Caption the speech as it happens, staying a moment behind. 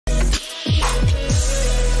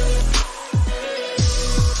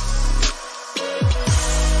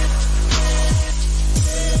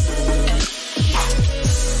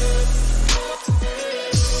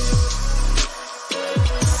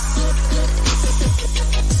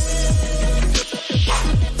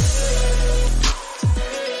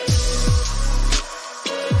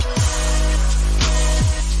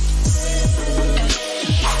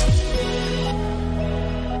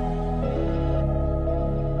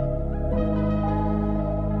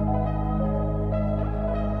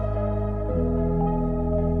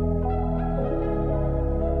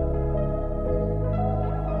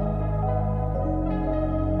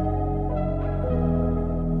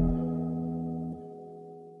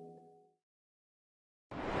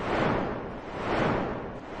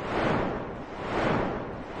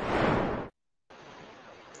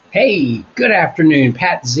Hey, good afternoon.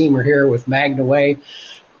 Pat Zemer here with MagnaWave,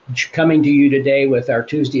 coming to you today with our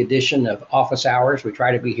Tuesday edition of Office Hours. We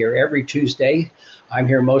try to be here every Tuesday. I'm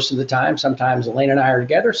here most of the time. Sometimes Elaine and I are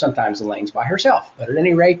together. Sometimes Elaine's by herself. But at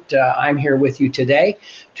any rate, I'm here with you today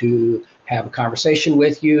to have a conversation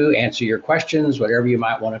with you, answer your questions, whatever you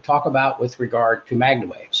might want to talk about with regard to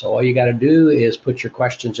MagnaWave. So all you got to do is put your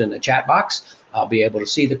questions in the chat box. I'll be able to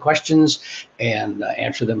see the questions and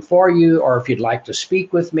answer them for you. Or if you'd like to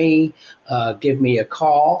speak with me, give me a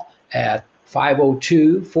call at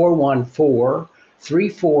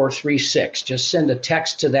 502-414-3436. Just send a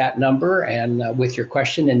text to that number and with your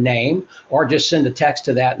question and name, or just send a text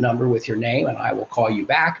to that number with your name and I will call you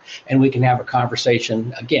back and we can have a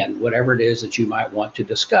conversation, again, whatever it is that you might want to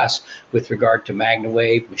discuss with regard to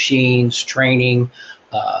MagnaWave, machines, training,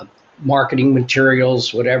 marketing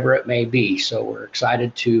materials, whatever it may be. So we're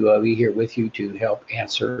excited to be here with you to help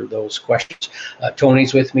answer those questions.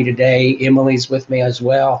 Tony's with me today. Emily's with me as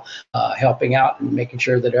well, helping out and making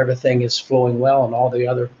sure that everything is flowing well, and all the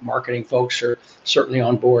other marketing folks are certainly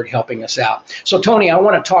on board helping us out. So Tony, I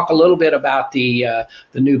want to talk a little bit about the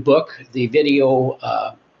new book, the video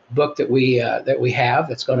book that we have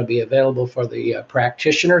that's going to be available for the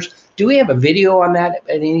practitioners. Do we have a video on that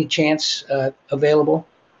at any chance available?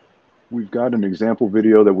 We've got an example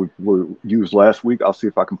video that we used last week. I'll see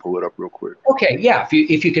if I can pull it up real quick. Okay, yeah,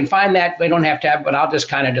 if you can find that, we don't have to have, but I'll just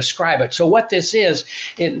kind of describe it. So what this is,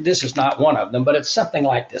 this is not one of them, but it's something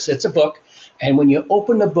like this. It's a book, and when you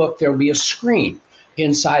open the book, there'll be a screen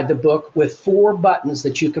inside the book with 4 buttons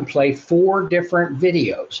that you can play 4 different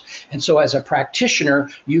videos. And so as a practitioner,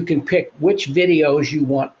 you can pick which videos you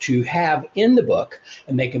want to have in the book,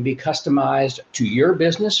 and they can be customized to your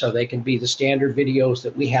business, or they can be the standard videos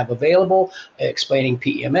that we have available, explaining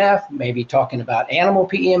PEMF, maybe talking about animal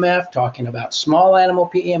PEMF, talking about small animal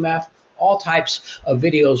PEMF. All types of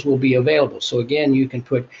videos will be available. So again, you can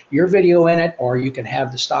put your video in it, or you can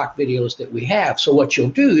have the stock videos that we have. So what you'll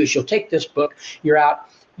do is you'll take this book, you're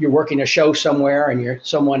working a show somewhere, and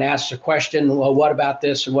someone asks a question, well, what about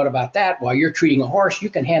this and what about that? While you're treating a horse, you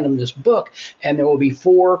can hand them this book, and there will be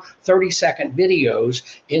 4 30-second videos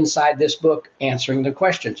inside this book answering the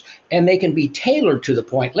questions. And they can be tailored to the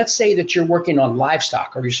point. Let's say that you're working on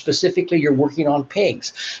livestock, or you're working on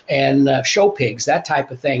pigs and show pigs, that type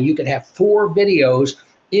of thing. You could have 4 videos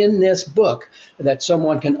in this book that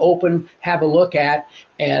someone can open, have a look at,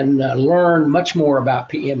 and learn much more about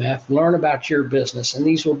PEMF, learn about your business. And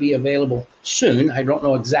these will be available soon. I don't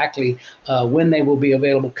know exactly when they will be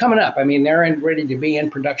available. Coming up, I mean, they're ready to be in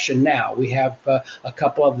production now. We have a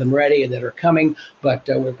couple of them ready that are coming, but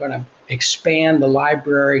we're going to expand the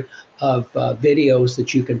library of videos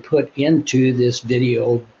that you can put into this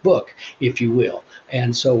video book, if you will.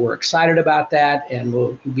 And so we're excited about that, and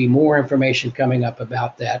there'll be more information coming up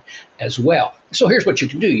about that as well. So here's what you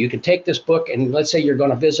can do. You can take this book, and let's say you're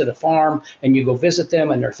going to visit a farm, and you go visit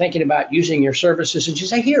them, and they're thinking about using your services, and you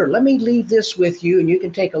say, here, let me leave this with you, and you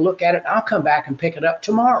can take a look at it. I'll come back and pick it up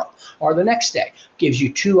tomorrow or the next day. Gives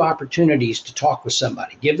you 2 opportunities to talk with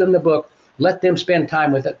somebody. Give them the book. Let them spend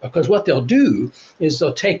time with it, because what they'll do is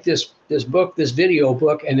they'll take this book, this video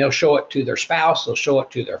book, and they'll show it to their spouse, they'll show it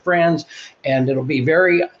to their friends, and it'll be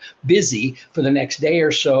very busy for the next day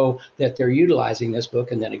or so that they're utilizing this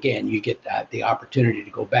book. And then again, you get the opportunity to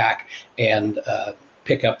go back and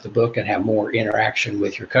pick up the book and have more interaction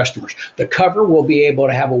with your customers. The cover will be able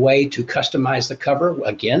to have a way to customize the cover,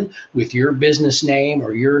 again, with your business name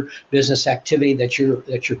or your business activity that you're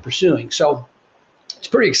pursuing. So it's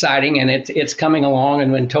pretty exciting, and it's coming along.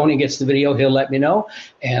 And when Tony gets the video, he'll let me know,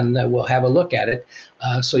 and we'll have a look at it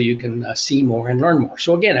so you can see more and learn more.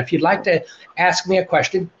 So again, if you'd like to ask me a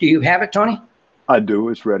question, do you have it, Tony? I do.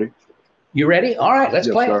 It's ready. You ready? All right, let's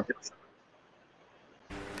play it.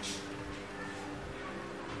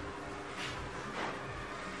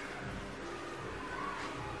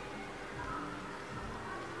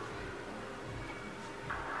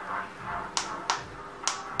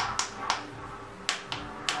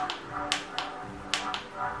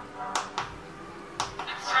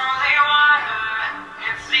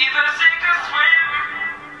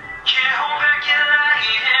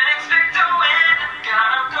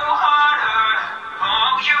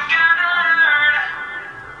 You've got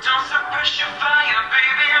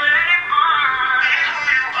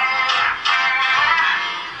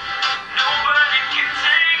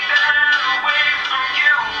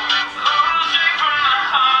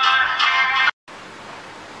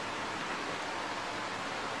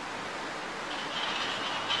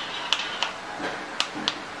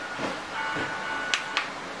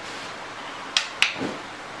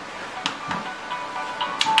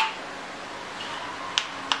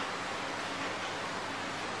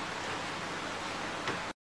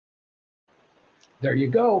There you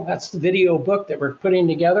go. That's the video book that we're putting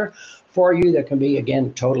together for you that can be,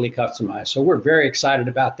 again, totally customized. So we're very excited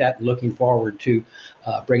about that and looking forward to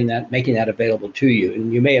making that available to you.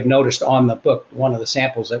 And you may have noticed on the book, one of the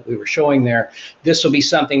samples that we were showing there, this will be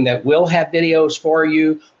something that will have videos for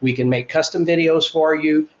you. We can make custom videos for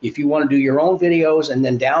you. If you want to do your own videos and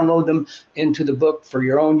then download them into the book for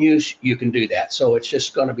your own use, you can do that. So it's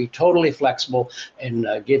just going to be totally flexible and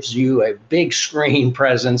gives you a big screen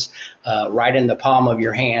presence right in the palm of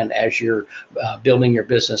your hand as you're building your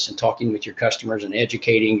business and talking with your customers and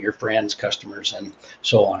educating your friends, customers, and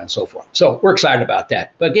so on and so forth. So we're excited about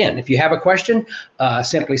that. But again, if you have a question,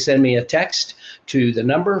 simply send me a text to the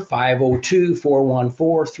number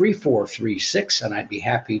 502-414-3436, and I'd be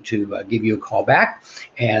happy to give you a call back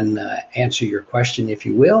and answer your question, if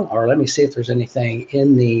you will. Or let me see if there's anything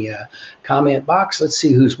in the comment box. Let's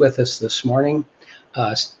see who's with us this morning.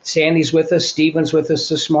 Sandy's with us. Stephen's with us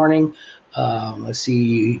this morning. Let's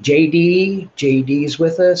see, JD's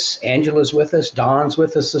with us. Angela's with us. Don's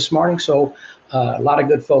with us this morning. So a lot of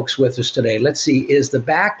good folks with us today. Let's see, is the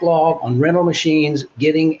backlog on rental machines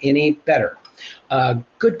getting any better?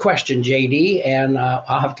 Good question, JD, and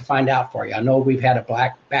I'll have to find out for you. I know we've had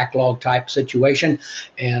a backlog type situation,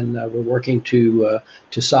 and we're working to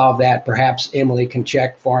solve that. Perhaps Emily can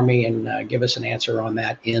check for me and give us an answer on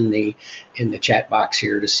that in the chat box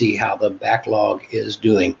here to see how the backlog is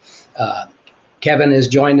doing. Kevin has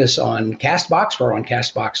joined us on CastBox. We're on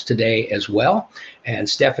CastBox today as well. And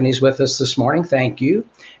Stephanie's with us this morning. Thank you.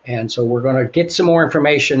 And so we're going to get some more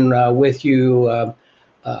information with you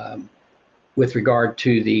with regard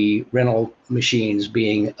to the rental machines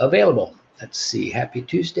being available. Let's see. Happy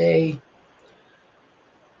Tuesday.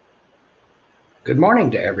 Good morning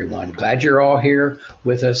to everyone. Glad you're all here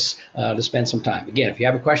with us to spend some time. Again, if you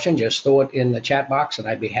have a question, just throw it in the chat box and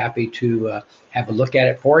I'd be happy to have a look at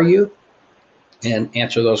it for you and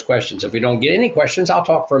answer those questions. If we don't get any questions, I'll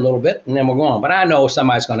talk for a little bit and then we'll go on. But I know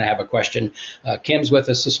somebody's going to have a question. Kim's with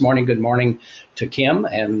us this morning. Good morning to Kim,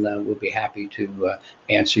 and we'll be happy to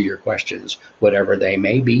answer your questions, whatever they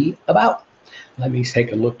may be about. Let me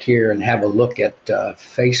take a look here and have a look at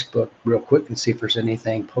Facebook real quick and see if there's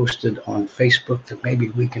anything posted on Facebook that maybe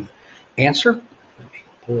we can answer. Let me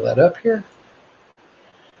pull that up here.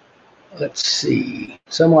 Let's see.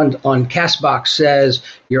 Someone on CastBox says,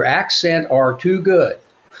 your accent are too good.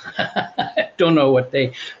 Don't know what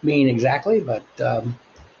they mean exactly, but there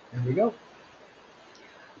we go.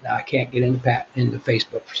 Now I can't get into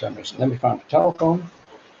Facebook for some reason. Let me find the telephone,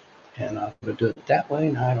 and I'll do it that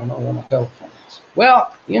way. Now I don't know where my telephone is.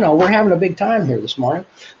 Well, you know, we're having a big time here this morning,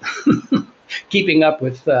 keeping up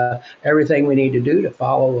with everything we need to do to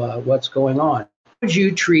follow what's going on. Would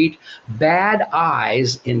you treat bad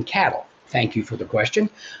eyes in cattle? Thank you for the question.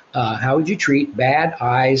 How would you treat bad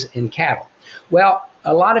eyes in cattle? Well,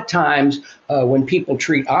 a lot of times when people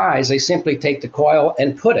treat eyes, they simply take the coil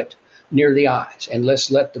and put it near the eyes and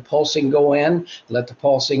let's let the pulsing go in, let the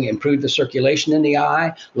pulsing improve the circulation in the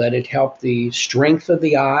eye, let it help the strength of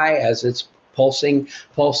the eye as it's pulsing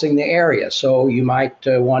the area. So you might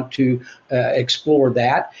want to explore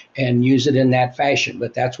that and use it in that fashion,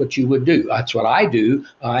 but that's what you would do. That's what I do.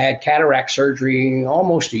 I had cataract surgery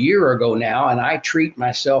almost a year ago now, and I treat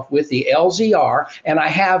myself with the LZR, and I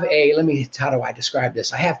have how do I describe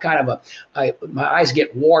this? I have kind of my eyes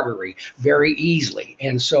get watery very easily.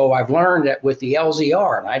 And so I've learned that with the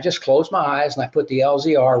LZR, and I just close my eyes and I put the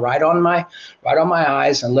LZR right on my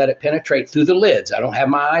eyes and let it penetrate through the lids. I don't have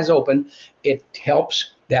my eyes open. It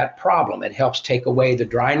helps that problem. It helps take away the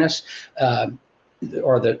dryness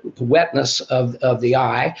or the wetness of the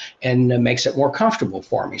eye and makes it more comfortable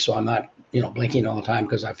for me. So I'm not, blinking all the time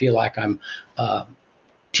because I feel like I'm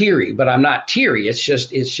teary, but I'm not teary. It's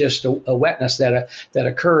just a wetness that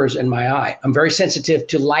occurs in my eye. I'm very sensitive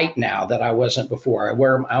to light now that I wasn't before. I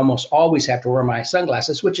almost always have to wear my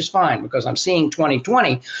sunglasses, which is fine because I'm seeing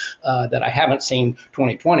 20/20 that I haven't seen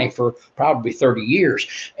 20/20 for probably 30 years,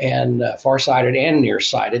 and farsighted and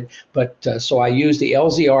nearsighted. But so I use the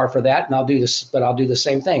LZR for that, and I'll do this. But I'll do the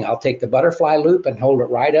same thing. I'll take the butterfly loop and hold it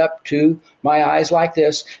right up to my eyes like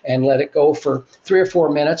this and let it go for 3 or 4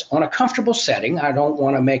 minutes on a comfortable setting. I don't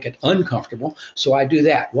want to make it uncomfortable, so I do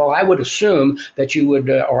that. Well, I would assume that you would,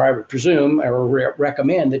 or I would presume or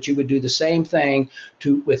recommend that you would do the same thing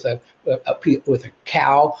with a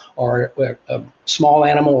cow or a small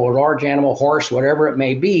animal or large animal, horse, whatever it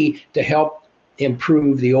may be, to help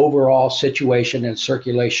improve the overall situation and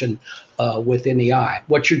circulation within the eye.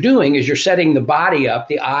 What you're doing is you're setting the body up,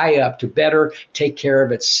 the eye up, to better take care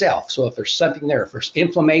of itself. So if there's something there, if there's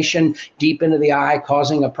inflammation deep into the eye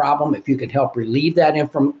causing a problem, if you can help relieve that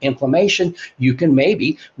inflammation, you can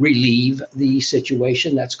maybe relieve the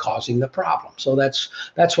situation that's causing the problem. So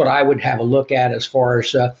that's what I would have a look at as far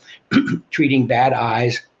as treating bad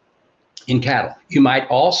eyes in cattle. You might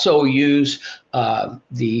also use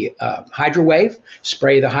the HydroWave,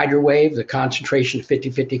 spray the HydroWave, the concentration,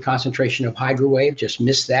 50-50 concentration of HydroWave, just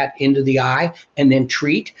mist that into the eye and then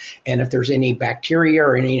treat. And if there's any bacteria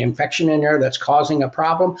or any infection in there that's causing a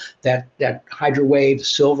problem, that HydroWave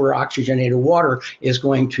silver oxygenated water is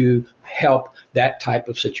going to help that type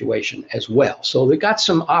of situation as well. So we've got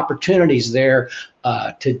some opportunities there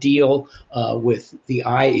to deal with the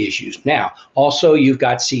eye issues. Now, also you've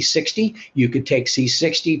got C60. You could take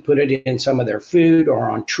C60, put it in some of their food or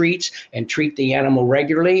on treats and treat the animal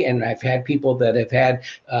regularly. And I've had people that have had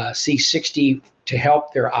C60 to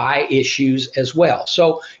help their eye issues as well.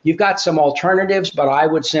 So you've got some alternatives, but I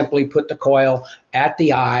would simply put the coil at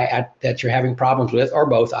the eye that you're having problems with, or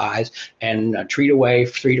both eyes, and treat away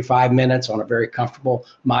 3 to 5 minutes on a very comfortable,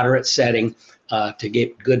 moderate setting to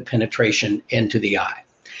get good penetration into the eye.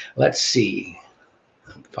 Let's see.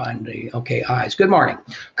 Find the, okay, eyes. Good morning.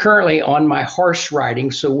 Currently on my horse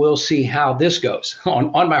riding, so we'll see how this goes.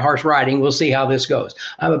 On my horse riding, we'll see how this goes.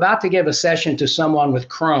 I'm about to give a session to someone with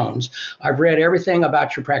Crohn's. I've read everything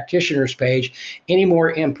about your practitioner's page. Any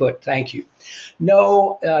more input? Thank you.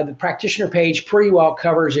 No, the practitioner page pretty well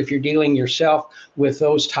covers if you're dealing yourself with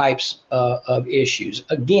those types of issues.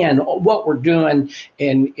 Again, what we're doing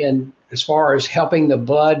in as far as helping the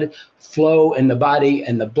blood flow in the body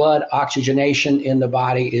and the blood oxygenation in the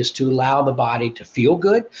body is to allow the body to feel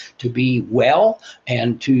good, to be well,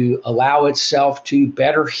 and to allow itself to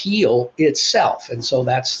better heal itself. And so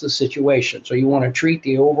that's the situation. So you want to treat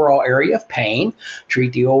the overall area of pain,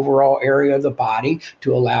 treat the overall area of the body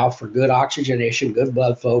to allow for good oxygenation, good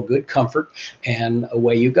blood flow, good comfort, and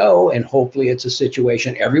away you go. And hopefully it's a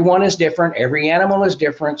situation. Everyone is different. Every animal is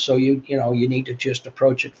different. So you need to just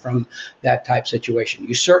approach it from that type situation.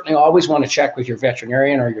 You certainly always want to check with your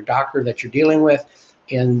veterinarian or your doctor that you're dealing with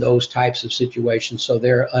in those types of situations, so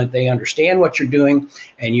they understand what you're doing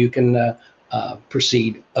and you can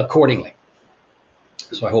proceed accordingly.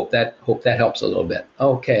 So I hope that helps a little bit.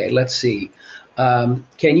 Okay, let's see. Can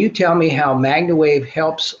you tell me how MagnaWave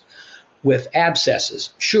helps with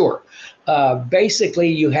abscesses? Sure. Basically,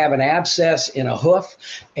 you have an abscess in a hoof,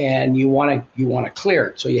 and you want to clear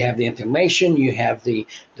it. So you have the inflammation, you have the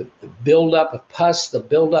buildup of pus, the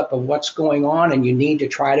buildup of what's going on, and you need to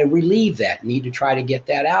try to relieve that. You need to try to get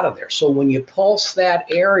that out of there. So when you pulse that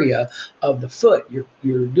area of the foot,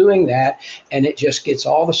 you're doing that, and it just gets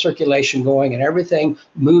all the circulation going and everything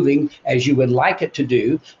moving as you would like it to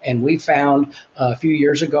do. And we found a few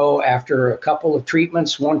years ago, after a couple of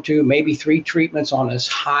treatments, 1, 2, maybe 3 treatments on as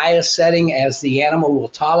high a setting as the animal will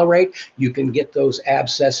tolerate, you can get those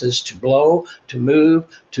abscesses to blow, to move,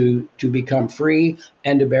 to become free,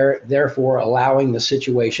 and to therefore allowing the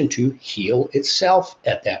situation to heal itself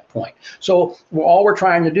at that point. So all we're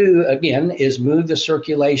trying to do, again, is move the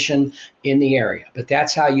circulation in the area. But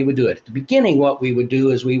that's how you would do it. At the beginning, what we would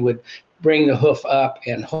do is we would bring the hoof up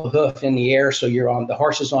and hoof in the air. So the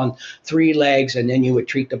horse is on 3 legs, and then you would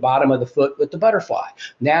treat the bottom of the foot with the butterfly.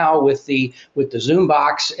 Now with the Zoom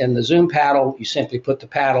box and the Zoom paddle, you simply put the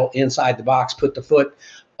paddle inside the box, put the foot,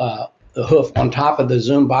 the hoof on top of the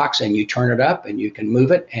Zoom box, and you turn it up and you can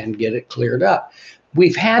move it and get it cleared up.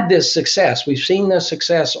 We've had this success. We've seen this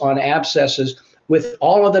success on abscesses with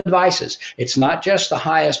all of the devices. It's not just the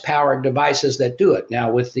highest powered devices that do it.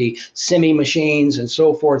 Now with the semi machines and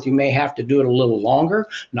so forth, you may have to do it a little longer,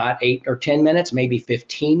 not 8 or 10 minutes, maybe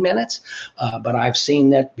 15 minutes. But I've seen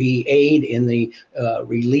that be aid in the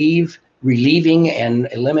relieving and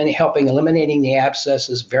eliminating the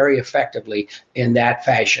abscesses very effectively in that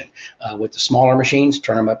fashion. With the smaller machines,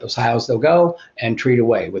 turn them up as high as they'll go and treat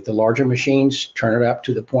away. With the larger machines, turn it up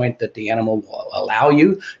to the point that the animal will allow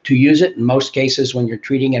you to use it. In most cases, when you're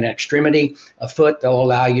treating an extremity, a foot, they'll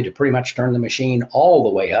allow you to pretty much turn the machine all the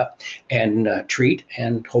way up and treat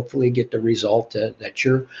and hopefully get the result that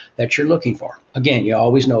you're looking for. Again, you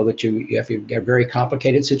always know that if you get a very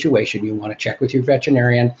complicated situation, you want to check with your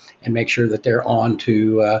veterinarian and make sure that they're on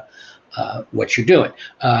to what you're doing.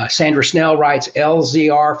 Sandra Snell writes,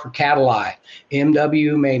 LZR for cattle eye.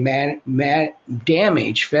 MW may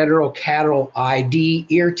damage federal cattle ID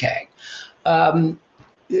ear tag.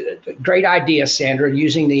 Great idea, Sandra,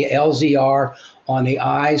 using the LZR on the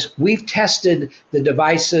eyes. We've tested the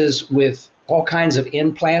devices with all kinds of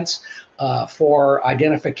implants. for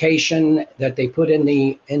identification that they put in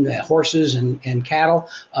the horses and cattle.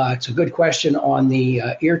 It's a good question on the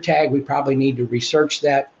ear tag. We probably need to research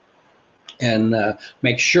that and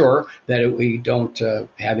make sure that we don't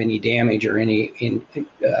have any damage or any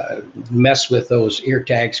mess with those ear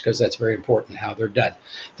tags, because that's very important how they're done.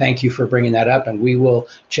 Thank you for bringing that up, and we will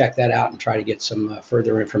check that out and try to get some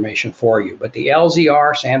further information for you. But the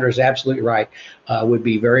LZR, Sandra is absolutely right, would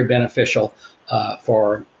be very beneficial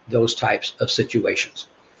for those types of situations.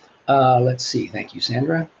 Let's see. Thank you,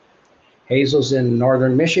 Sandra. Hazel's in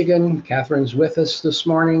northern Michigan. Catherine's with us this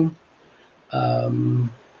morning.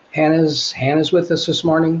 Hannah's with us this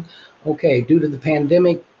morning. Okay, due to the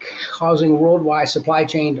pandemic causing worldwide supply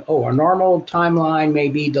chain, our normal timeline may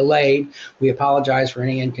be delayed. We apologize for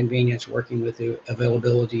any inconvenience working with the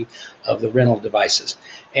availability of the rental devices.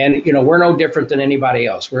 And we're no different than anybody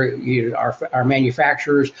else. Our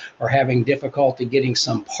manufacturers are having difficulty getting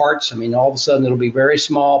some parts. I mean, all of a sudden it'll be very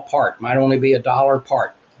small part, might only be $1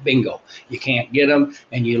 part. Bingo, you can't get them,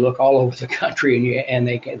 and you look all over the country and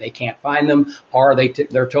they can't find them, or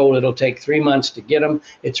they're told it'll take 3 months to get them.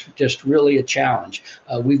 It's just really a challenge.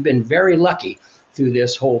 We've been very lucky through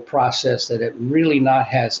this whole process that it really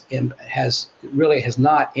has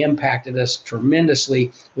not impacted us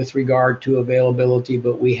tremendously with regard to availability,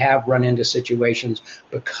 but we have run into situations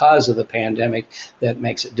because of the pandemic that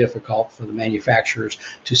makes it difficult for the manufacturers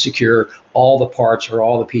to secure all the parts or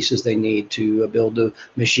all the pieces they need to build the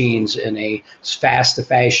machines in a fast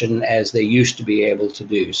fashion as they used to be able to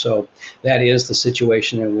do. So that is the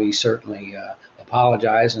situation, and we certainly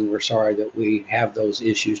apologize, and we're sorry that we have those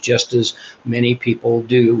issues, just as many people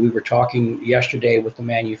do. We were talking yesterday with the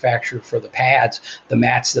manufacturer for the pads, the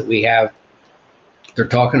mats that we have. They're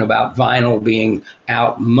talking about vinyl being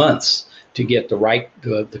out months to get the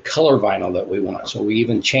color vinyl that we want. So we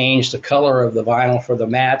even changed the color of the vinyl for the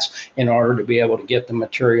mats in order to be able to get the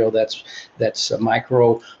material that's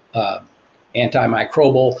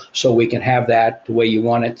antimicrobial, so we can have that the way you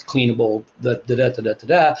want it, cleanable,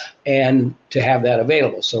 and to have that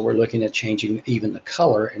available. So we're looking at changing even the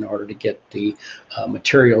color in order to get the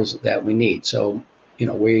materials that we need. So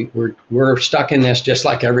we're stuck in this just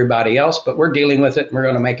like everybody else, but we're dealing with it, and we're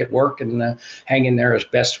going to make it work and hang in there as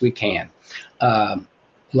best we can.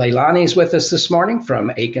 Leilani's with us this morning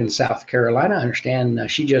from Aiken, South Carolina. I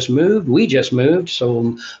understand she just moved. We just moved,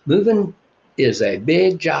 so moving is a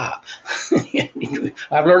big job.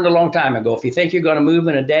 I've learned a long time ago, if you think you're going to move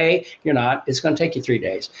in a day, you're not. It's going to take you 3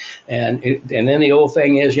 days. And then the old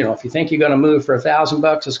thing is, if you think you're going to move for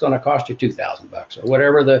 $1,000, it's going to cost you $2,000 or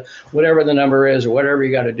whatever the number is, or whatever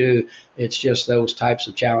you got to do. It's just those types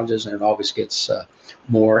of challenges, and it always gets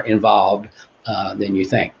more involved than you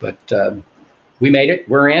think. But we made it.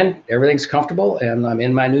 We're in. Everything's comfortable, and I'm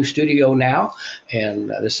in my new studio now. And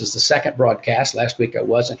this is the second broadcast. Last week I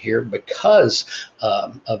wasn't here because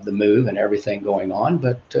of the move and everything going on,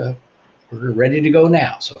 but we're ready to go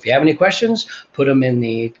now. So if you have any questions, put them in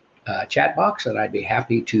the chat box, and I'd be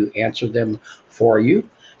happy to answer them for you.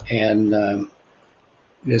 And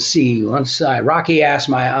let's see, one side. Rocky asked,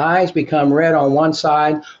 my eyes become red on one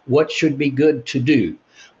side. What should be good to do?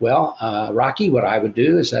 Well, Rocky, what I would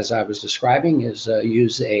do is, as I was describing, is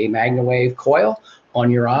use a MagnaWave coil on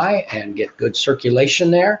your eye and get good circulation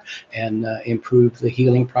there and improve the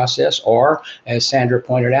healing process. Or, as Sandra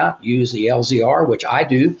pointed out, use the LZR, which I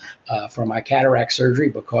do for my cataract surgery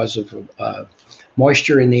because of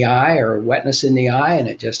moisture in the eye or wetness in the eye, and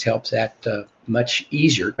it just helps that much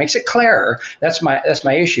easier. Makes it clearer. That's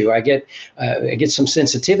my issue. I get some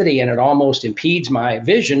sensitivity, and it almost impedes my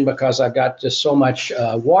vision because I've got just so much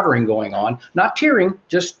watering going on. Not tearing,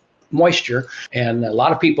 just moisture. And a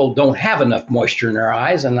lot of people don't have enough moisture in their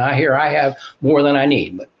eyes, and I have more than I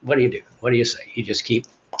need. But what do you do? What do you say? You just keep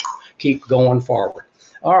going forward.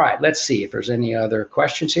 All right, let's see if there's any other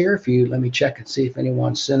questions here. Let me check and see if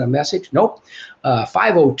anyone sent a message. Nope.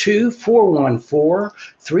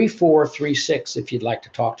 502-414-3436 if you'd like to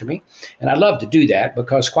talk to me. And I'd love to do that,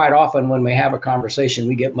 because quite often when we have a conversation,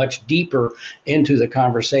 we get much deeper into the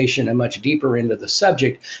conversation and much deeper into the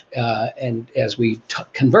subject, and as we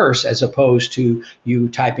converse, as opposed to you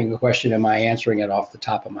typing a question and my answering it off the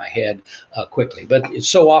top of my head quickly. But it's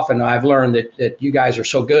so often I've learned that you guys are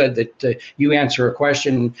so good that you answer a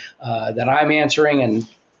question that I'm answering, and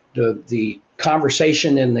the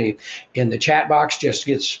conversation in the chat box just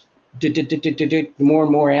gets more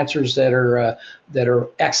and more answers that are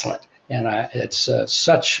excellent. And it's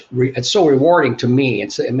so rewarding to me.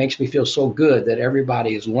 It makes me feel so good that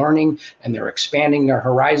everybody is learning and they're expanding their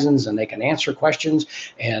horizons and they can answer questions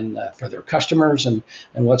and for their customers and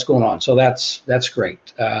what's going on. So that's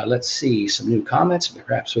great. Let's see some new comments.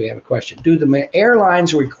 Perhaps we have a question. Do the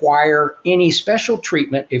airlines require any special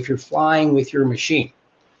treatment if you're flying with your machine?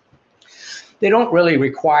 They don't really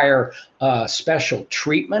require special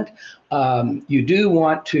treatment. You do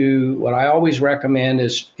want to, what I always recommend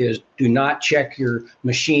is do not check your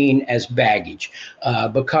machine as baggage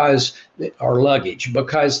or luggage,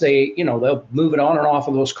 because they'll move it on and off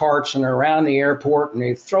of those carts and they're around the airport and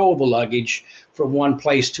they throw the luggage from one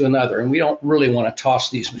place to another. And we don't really want to toss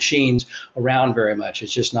these machines around very much.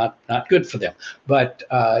 It's just not good for them. But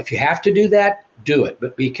if you have to do that, do it,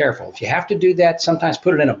 but be careful. If you have to do that, sometimes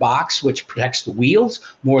put it in a box, which protects the wheels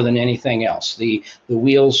more than anything else. The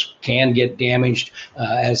wheels can get damaged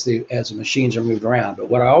as the machines are moved around. But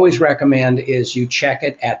what I always recommend is you check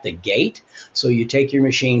it at the gate. So you take your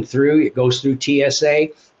machine through, it goes through TSA.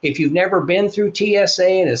 If you've never been through TSA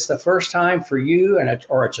and it's the first time for you,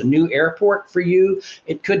 or it's a new airport for you,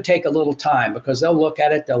 it could take a little time, because they'll look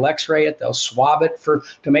at it, they'll X-ray it, they'll swab it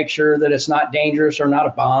to make sure that it's not dangerous or not a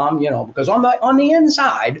bomb. Because on the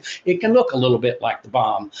inside it can look a little bit like the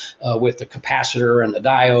bomb with the capacitor and the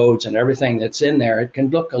diodes and everything that's in there. It can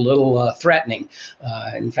look a little threatening.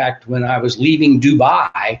 In fact, when I was leaving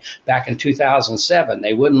Dubai back in 2007,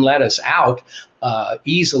 they wouldn't let us out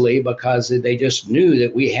easily, because they just knew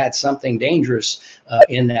that we had something dangerous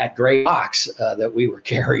in that gray box that we were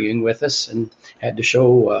carrying with us, and had to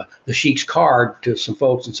show the Sheik's card to some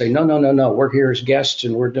folks and say, no, we're here as guests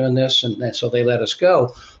and we're doing this, and so they let us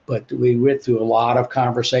go. But we went through a lot of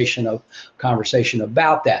conversation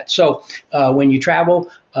about that. So when you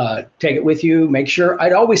travel, take it with you. Make sure,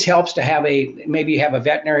 it always helps to maybe have a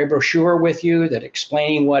veterinary brochure with you that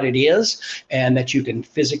explaining what it is, and that you can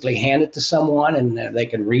physically hand it to someone and they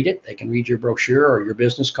can read it. They can read your brochure or your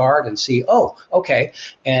business card and see, oh, okay,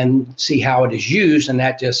 and see how it is used. And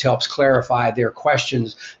that just helps clarify their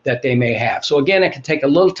questions that they may have. So again, it can take a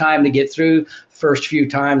little time to get through. First few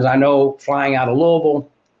times, I know flying out of Louisville,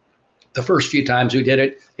 the first few times we did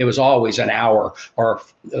it, it was always an hour or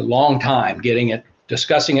a long time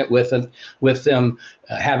discussing it with them,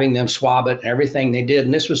 having them swab it and everything they did.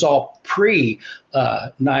 And this was all pre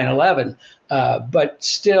 9/11, but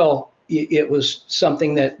still it was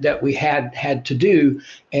something that we had to do.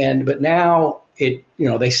 But now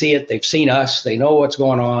they see it, they've seen us, they know what's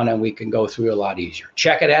going on, and we can go through a lot easier.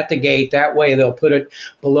 Check it at the gate. That way they'll put it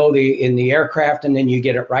below in the aircraft, and then you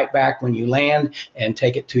get it right back when you land and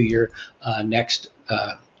take it to your next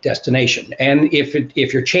destination. And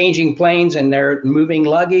if you're changing planes and they're moving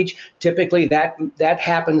luggage, typically that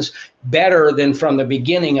happens better than from the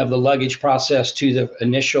beginning of the luggage process to the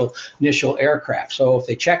initial aircraft. So if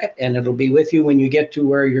they check it and it'll be with you when you get to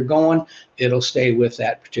where you're going, it'll stay with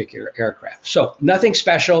that particular aircraft. So nothing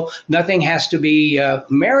special, nothing has to be.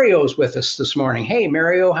 Mario's with us this morning. Hey,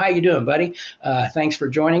 Mario, how you doing, buddy? Thanks for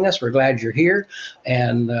joining us. We're glad you're here.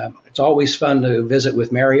 And it's always fun to visit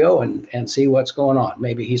with Mario and see what's going on.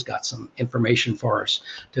 Maybe he's got some information for us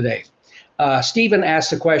today. Stephen asked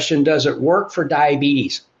the question, does it work for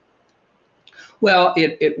diabetes? Well,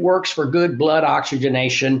 it works for good blood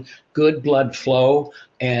oxygenation, good blood flow.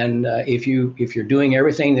 And if you're doing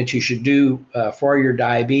everything that you should do for your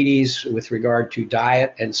diabetes with regard to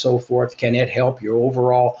diet and so forth, can it help your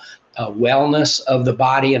overall wellness of the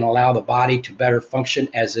body and allow the body to better function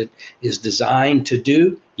as it is designed to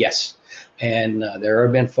do? Yes. And there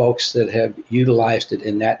have been folks that have utilized it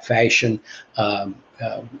in that fashion.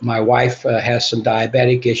 My wife has some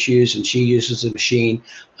diabetic issues, and she uses the machine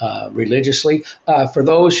religiously. For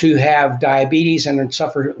those who have diabetes and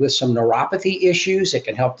suffer with some neuropathy issues, it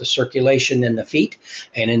can help the circulation in the feet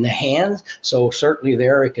and in the hands. So certainly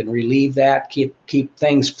there, it can relieve that, keep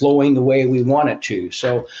things flowing the way we want it to.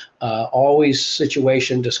 So always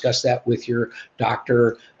discuss that with your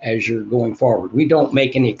doctor as you're going forward. We don't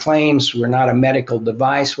make any claims. We're not a medical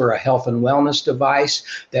device. We're a health and wellness device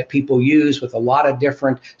that people use with a lot of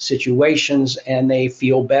different situations, and they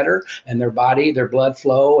feel better, and their body, their blood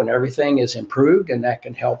flow and everything is improved, and that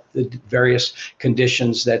can help the various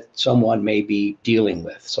conditions that someone may be dealing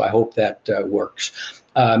with. So I hope that works.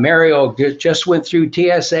 Mario just went through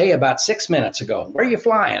TSA about 6 minutes ago. Where are you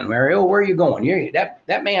flying, Mario? Where are you going?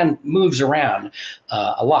 That man moves around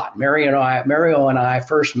a lot. Mario and I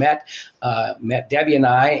first met Debbie and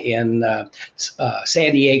I in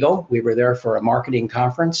San Diego. We were there for a marketing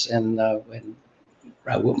conference, and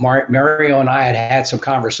Mario and I had some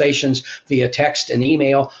conversations via text and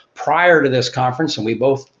email prior to this conference, and we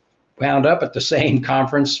both wound up at the same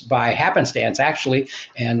conference by happenstance, actually,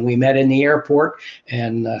 and we met in the airport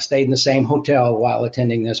and stayed in the same hotel while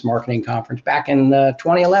attending this marketing conference back in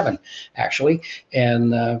 2011, actually.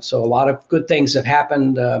 And so a lot of good things have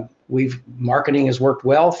happened. Marketing has worked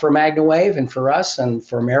well for MagnaWave and for us and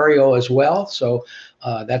for Mario as well. So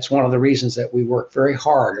that's one of the reasons that we work very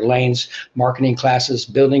hard. Elaine's marketing classes,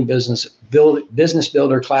 business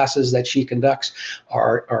builder classes that she conducts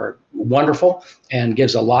are wonderful and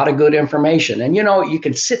gives a lot of good information. And you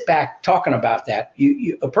can sit back talking about that.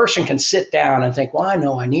 A person can sit down and think, well, I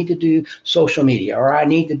know I need to do social media, or I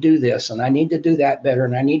need to do this, and I need to do that better,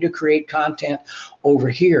 and I need to create content over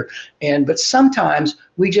here. But sometimes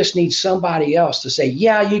we just need somebody else to say,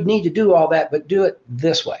 yeah, you need to do all that, but do it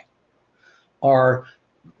this way. Or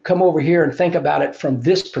come over here and think about it from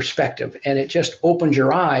this perspective. And it just opens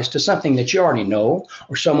your eyes to something that you already know,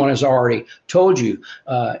 or someone has already told you.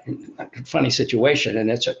 Funny situation,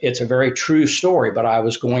 and it's a very true story, but I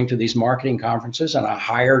was going to these marketing conferences and I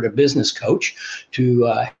hired a business coach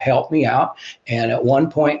to help me out. And at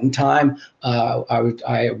one point in time,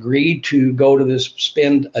 I agreed to go to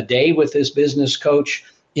spend a day with this business coach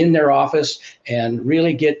in their office and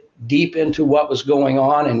really get deep into what was going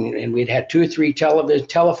on. And we'd had 2 or 3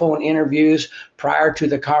 telephone interviews prior to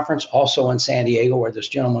the conference, also in San Diego, where this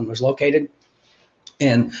gentleman was located.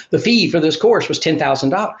 And the fee for this course was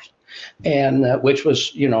 $10,000. And which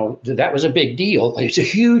was, that was a big deal. It's a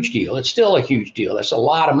huge deal. It's still a huge deal. That's a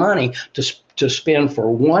lot of money to spend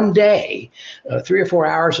for one day, 3 or 4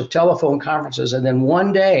 hours of telephone conferences, and then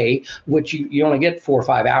one day, which you only get 4 or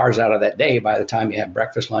 5 hours out of that day by the time you have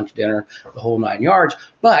breakfast, lunch, dinner, the whole 9 yards.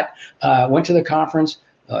 But went to the conference,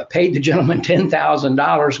 paid the gentleman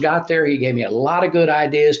 $10,000, got there. He gave me a lot of good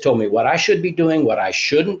ideas, told me what I should be doing, what I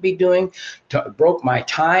shouldn't be doing, broke my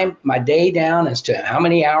day down as to how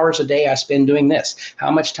many hours a day I spend doing this,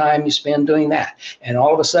 how much time you spend doing that. And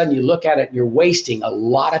all of a sudden you look at it, you're wasting a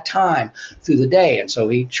lot of time through the day. And so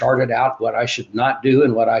he charted out what I should not do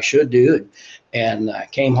and what I should do. And I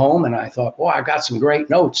came home and I thought, well, I got some great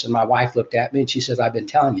notes. And my wife looked at me and she says, I've been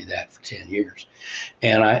telling you that for 10 years.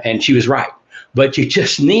 And she was right. But you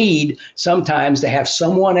just need sometimes to have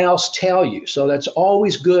someone else tell you. So that's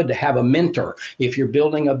always good to have a mentor if you're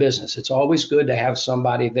building a business. It's always good to have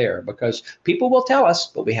somebody there, because people will tell us,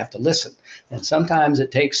 but we have to listen. And sometimes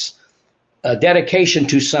it takes a dedication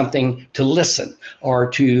to something to listen, or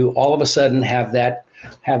to all of a sudden have that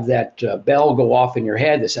bell go off in your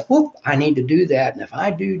head that says, "Whoop, I need to do that. And if I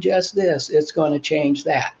do just this, it's going to change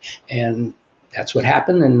that." And that's what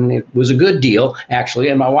happened, and it was a good deal, actually.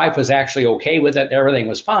 And my wife was actually okay with it. Everything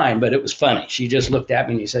was fine, but it was funny. She just looked at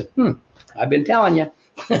me and she said, I've been telling you.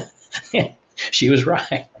 She was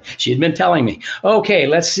right. She had been telling me. Okay,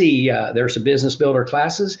 let's see. There's some business builder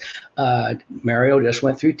classes. Mario just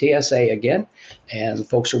went through TSA again, and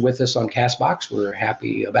folks are with us on Castbox. We're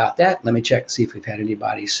happy about that. Let me check and see if we've had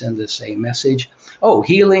anybody send us a message. Oh,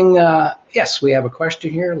 healing. Yes, we have a question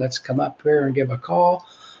here. Let's come up here and give a call.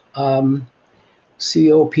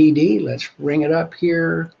 COPD, let's bring it up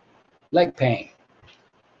here. Leg pain.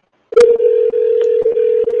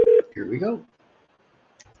 Here we go.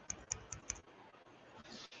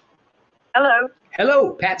 Hello.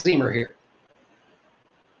 Hello, Pat Ziemer here.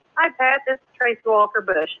 Hi, Pat. This is Tracy Walker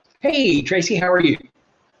Bush. Hey, Tracy, how are you?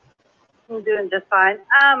 I'm doing just fine.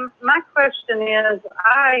 My question is,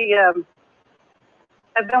 I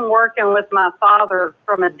have been working with my father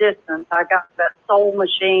from a distance. I got that soul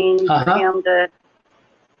machine for him to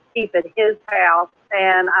keep at his house,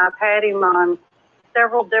 and I've had him on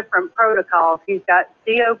several different protocols. He's got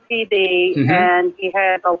COPD, and he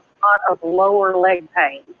has a lot of lower leg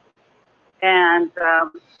pain. And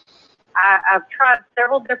I've tried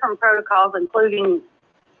several different protocols, including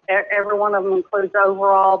every one of them includes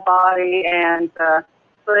overall body and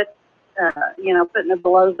foot, putting it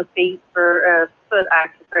below the feet for foot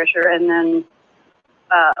acupressure, and then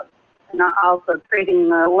and also treating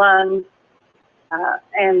the lungs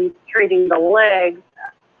and treating the legs.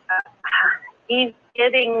 He's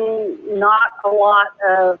getting not a lot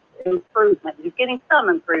of improvement. He's getting some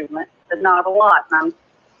improvement, but not a lot. And I'm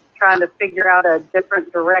trying to figure out a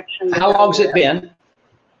different direction. How long's it been?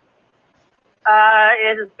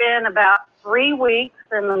 It has been about 3 weeks,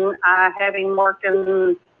 and I have him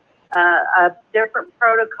working a different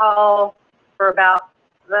protocol for about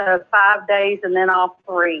 5 days, and then off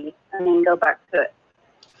 3, and then go back to it.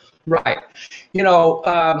 Right.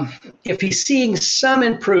 If he's seeing some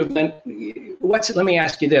improvement, let me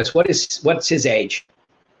ask you this: what's his age?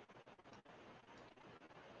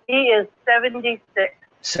 He is 76.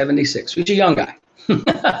 76. He's a young guy.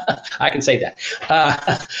 I can say that.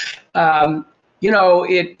 You know,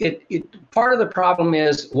 part of the problem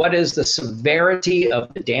is what is the severity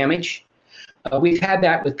of the damage? We've had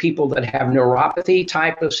that with people that have neuropathy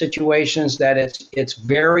type of situations, that it's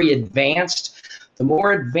very advanced. The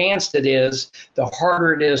more advanced it is, the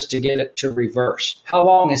harder it is to get it to reverse. How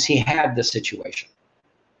long has he had the situation?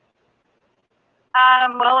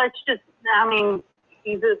 Well, it's just, I mean,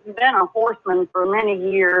 he's been a horseman for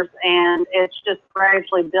many years, and it's just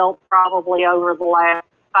gradually built probably over the last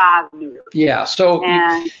 5 years. Yeah, so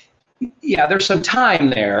and yeah, there's some time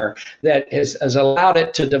there that has allowed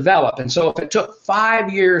it to develop. And so if it took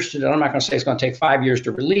 5 years to, I'm not going to say it's going to take 5 years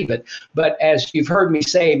to relieve it, but as you've heard me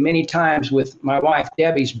say many times with my wife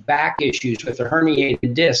Debbie's back issues with the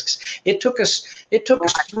herniated discs, it took us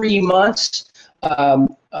 3 months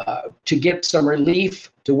to get some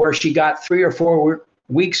relief, to where she got 3 or 4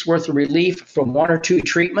 weeks worth of relief from 1 or 2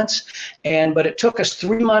 treatments. But it took us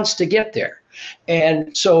 3 months to get there.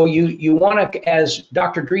 And so you want to, as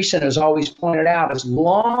Dr. Dreesen has always pointed out, as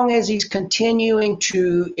long as he's continuing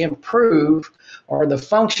to improve, or the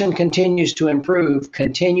function continues to improve,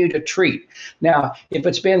 continue to treat. Now, if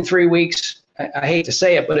it's been 3 weeks, I hate to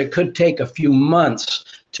say it, but it could take a few months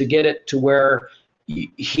to get it to where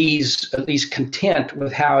he's at least content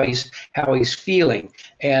with how he's feeling.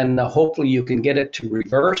 And hopefully you can get it to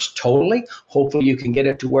reverse totally. Hopefully you can get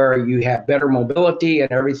it to where you have better mobility and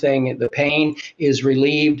everything, the pain is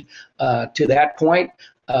relieved to that point.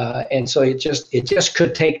 And so it just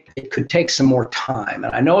could take some more time.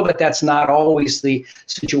 And I know that that's not always the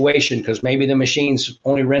situation, because maybe the machine's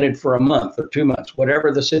only rented for a month or 2 months, whatever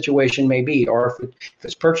the situation may be. Or if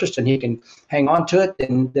it's purchased and he can hang on to it,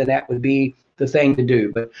 then that would be the thing to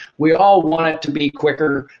do. But we all want it to be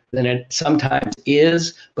quicker than it sometimes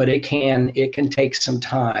is, but it can take some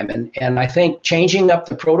time. And I think changing up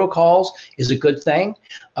the protocols is a good thing.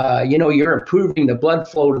 You know, you're improving the blood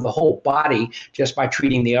flow to the whole body just by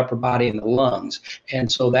treating the upper body and the lungs.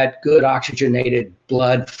 And so that good oxygenated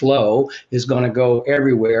blood flow is going to go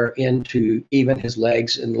everywhere into even his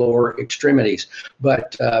legs and lower extremities.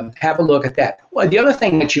 But have a look at that. Well, the other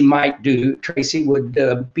thing that you might do, Tracy,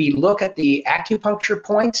 would be look at the acupuncture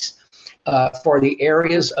points for the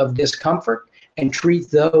areas of discomfort and treat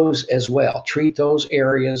those as well. Treat those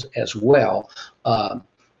areas as well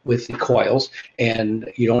with the coils.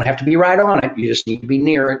 And you don't have to be right on it. You just need to be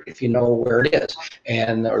near it if you know where it is,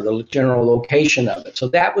 or the general location of it. So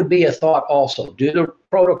that would be a thought also. Do the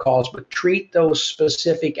protocols, but treat those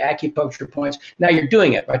specific acupuncture points. Now you're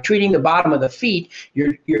doing it by treating the bottom of the feet.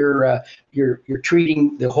 You're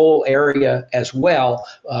treating the whole area as well,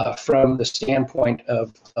 from the standpoint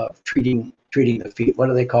of treating the feet. What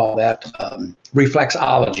do they call that?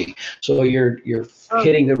 Reflexology. So you're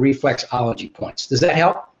hitting the reflexology points. Does that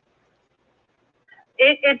help?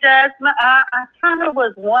 It does. I kind of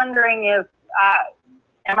was wondering if,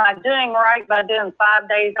 am I doing right by doing 5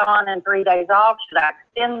 days on and 3 days off? Should I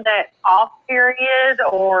extend that off period,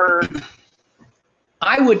 or?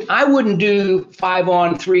 I wouldn't do 5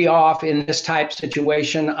 on, 3 off in this type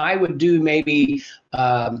situation. I would do maybe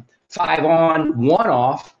 5 on, 1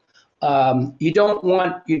 off. You don't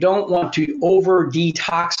want to over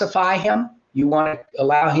detoxify him. You want to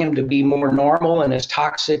allow him to be more normal in his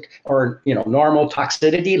toxic, or normal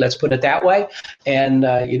toxicity, let's put it that way. And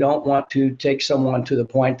you don't want to take someone to the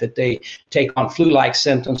point that they take on flu-like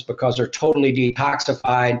symptoms because they're totally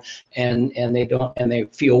detoxified and they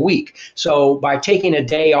feel weak. So by taking a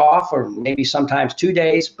day off, or maybe sometimes 2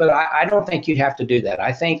 days, but I don't think you'd have to do that.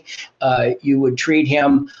 I think you would treat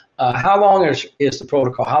him. How long is the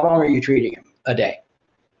protocol? How long are you treating him a day?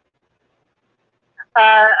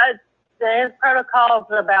 His protocol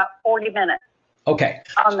is about 40 minutes. Okay.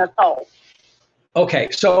 On the sole.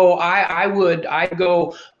 Okay, so I'd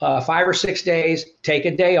go 5 or 6 days, take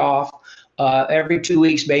a day off, every 2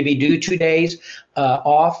 weeks, maybe do 2 days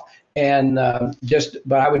off, and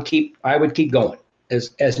but I would keep going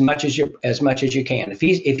as much as you can.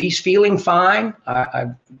 If he's feeling fine,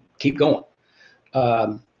 I keep going.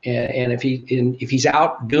 And if he's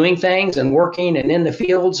out doing things and working and in the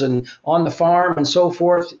fields and on the farm and so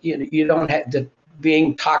forth, you don't have to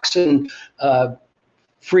being toxin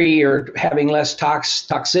free or having less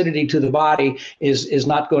toxicity to the body is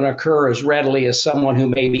not going to occur as readily as someone who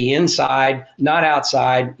may be inside, not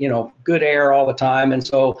outside, good air all the time. And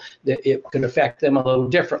so it could affect them a little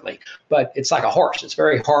differently. But it's like a horse. It's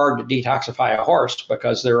very hard to detoxify a horse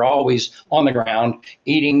because they're always on the ground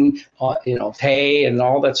eating, hay and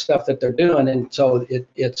all that stuff that they're doing. And so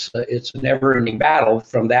it's a never ending battle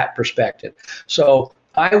from that perspective. So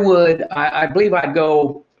I believe I'd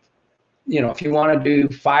go if you want to do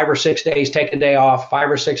 5 or 6 days, take a day off,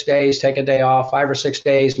 5 or 6 days, take a day off, 5 or 6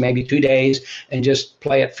 days, maybe 2 days, and just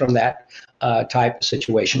play it from that type of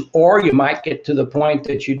situation. Or you might get to the point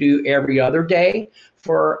that you do every other day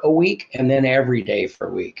for a week, and then every day for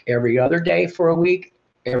a week, every other day for a week,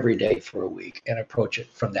 every day for a week, and approach it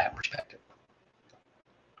from that perspective.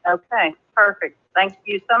 Okay, perfect. Thank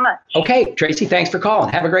you so much. Okay, Tracy, thanks for calling.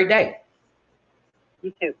 Have a great day.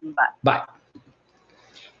 You too. Bye. Bye.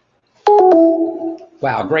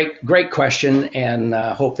 Wow, great question, and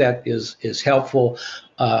hope that is helpful.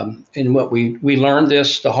 And what we learned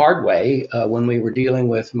this the hard way when we were dealing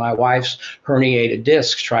with my wife's herniated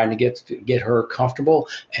discs, trying to get her comfortable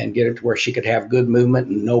and get her to where she could have good movement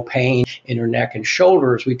and no pain in her neck and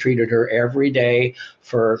shoulders. We treated her every day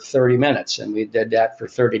for 30 minutes, and we did that for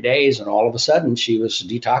 30 days, and all of a sudden she was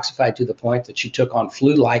detoxified to the point that she took on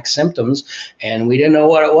flu-like symptoms, and we didn't know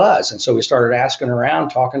what it was. And so we started asking around,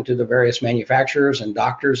 talking to the various manufacturers and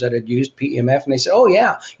doctors that had used PEMF, and they said, oh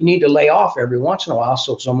yeah, you need to lay off every once in a while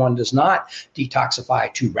so someone does not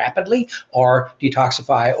detoxify too rapidly or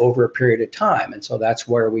detoxify over a period of time. And so that's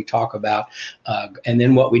where we talk about, and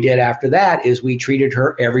then what we did after that is we treated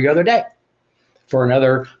her every other day for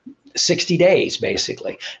another 60 days,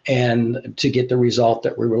 basically, and to get the result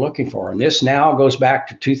that we were looking for. And this now goes back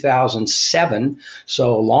to 2007,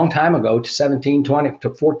 so a long time ago, to 17, 20, to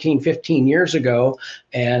 14, 15 years ago.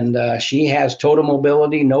 And she has total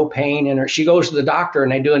mobility, no pain in her. She goes to the doctor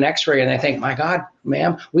and they do an x-ray and they think, my God,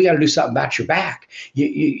 ma'am, we got to do something about your back.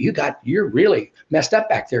 You're really messed up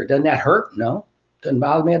back there. Doesn't that hurt? No, doesn't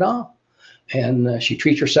bother me at all. And she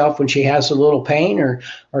treats herself when she has a little pain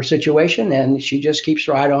or situation, and she just keeps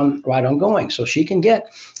right on going. So she can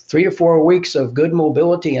get 3 or 4 weeks of good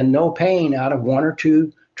mobility and no pain out of 1 or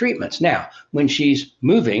 2 treatments. Now, when she's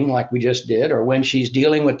moving like we just did, or when she's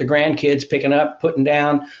dealing with the grandkids, picking up, putting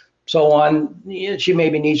down, so on, she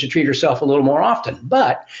maybe needs to treat herself a little more often.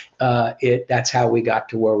 But that's how we got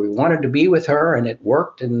to where we wanted to be with her, and it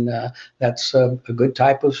worked, and that's a good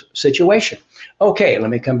type of situation. Okay,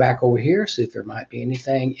 let me come back over here, see if there might be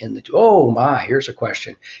anything in the, oh my, here's a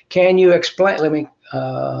question. Can you explain,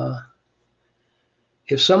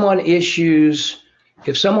 if someone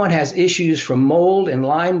has issues from mold and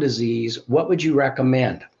Lyme disease, what would you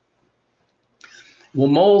recommend? Well,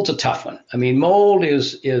 mold's a tough one. I mean, mold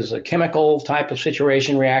is a chemical type of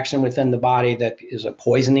situation, reaction within the body that is a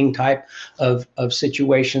poisoning type of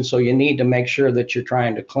situation. So you need to make sure that you're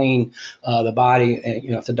trying to clean the body. And,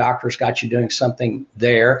 if the doctor's got you doing something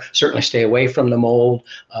there, certainly stay away from the mold,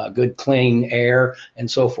 good clean air and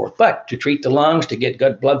so forth. But to treat the lungs, to get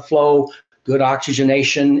good blood flow, good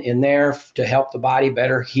oxygenation in there to help the body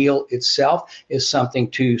better heal itself is something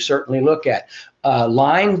to certainly look at.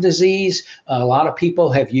 Lyme disease, a lot of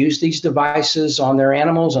people have used these devices on their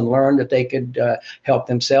animals and learned that they could help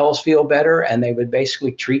themselves feel better, and they would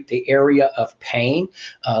basically treat the area of pain.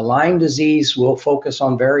 Lyme disease will focus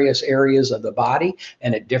on various areas of the body,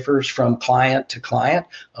 and it differs from client to client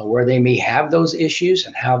where they may have those issues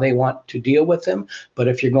and how they want to deal with them. But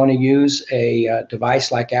if you're going to use a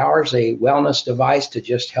device like ours, a wellness device to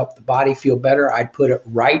just help the body feel better, I'd put it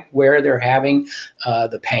right where they're having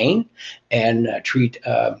the pain and treat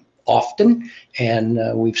often. And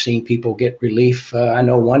we've seen people get relief. I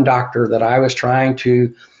know one doctor that I was trying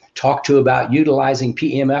to talk to about utilizing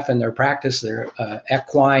PEMF in their practice. They're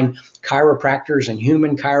equine chiropractors and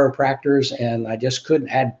human chiropractors, and I just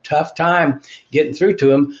had tough time getting through to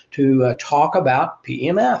them to talk about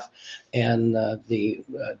PEMF. And the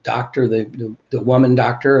doctor, the woman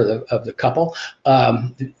doctor of the couple,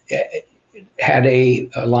 had a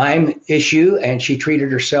Lyme issue, and she treated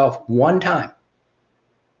herself one time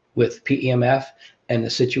with PEMF, and the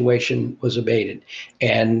situation was abated,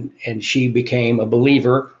 and she became a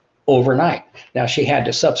believer overnight. Now, she had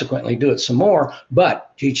to subsequently do it some more,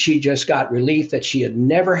 but she just got relief that she had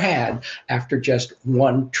never had after just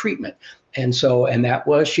one treatment. And that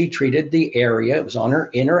was, she treated the area, it was on her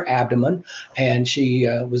inner abdomen, and she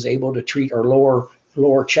was able to treat her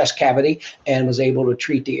lower chest cavity, and was able to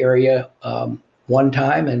treat the area one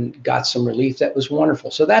time and got some relief that was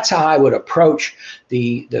wonderful. So that's how I would approach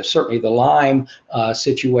certainly the Lyme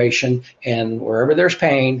situation, and wherever there's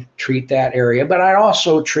pain, treat that area. But I'd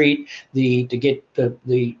also treat to get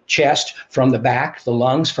the chest from the back, the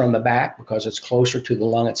lungs from the back, because it's closer to the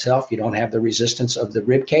lung itself. You don't have the resistance of the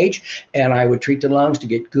rib cage. And I would treat the lungs to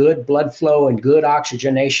get good blood flow and good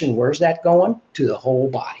oxygenation. Where's that going? To the whole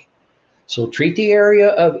body. So treat the area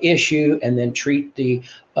of issue, and then treat the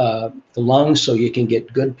lungs so you can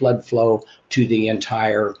get good blood flow to the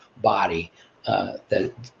entire body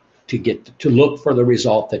to to look for the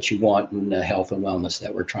result that you want in the health and wellness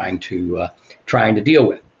that we're trying to deal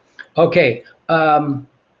with. Okay.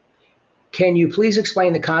 Can you please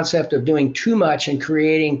explain the concept of doing too much and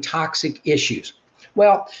creating toxic issues?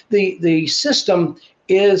 Well, the system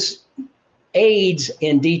aids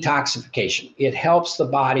in detoxification. It helps the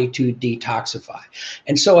body to detoxify.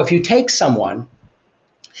 And so if you take someone,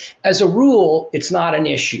 as a rule, it's not an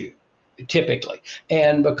issue typically.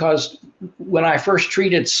 And because when I first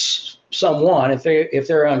treated someone, if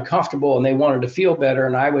they're uncomfortable and they wanted to feel better,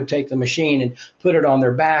 and I would take the machine and put it on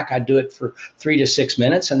their back, I'd do it for 3 to 6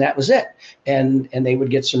 minutes, and that was it. And they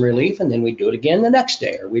would get some relief, and then we'd do it again the next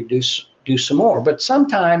day, or we'd do some more. But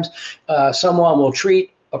sometimes someone will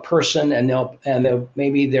treat a person and they'll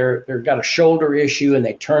maybe they've got a shoulder issue and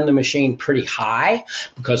they turn the machine pretty high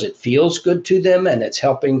because it feels good to them and it's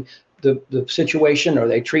helping the situation, or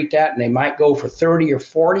they treat that and they might go for 30 or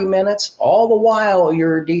 40 minutes, all the while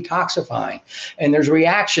you're detoxifying. And there's a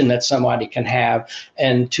reaction that somebody can have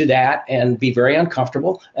and to that and be very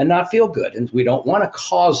uncomfortable and not feel good. And we don't want to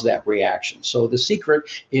cause that reaction. So the secret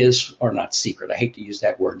is, or not secret, I hate to use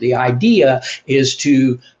that word. The idea is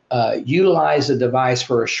to utilize the device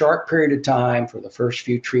for a short period of time for the first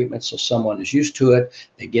few treatments, so someone is used to it.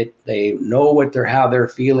 They know how they're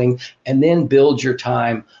feeling, and then build your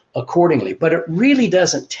time accordingly. But it really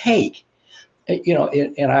doesn't take,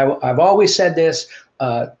 and I've always said this,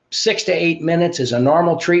 6 to 8 minutes is a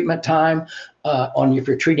normal treatment time. If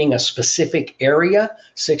you're treating a specific area,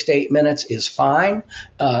 6 to 8 minutes is fine.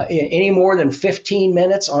 Any more than 15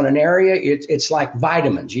 minutes on an area, it's like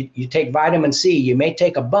vitamins. You take vitamin C, you may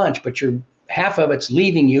take a bunch, but half of it's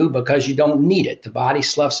leaving you because you don't need it. The body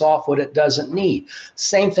sloughs off what it doesn't need.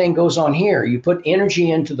 Same thing goes on here. You put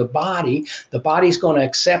energy into the body's going to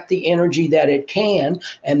accept the energy that it can.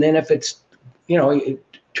 And then if it's,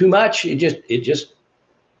 too much, it's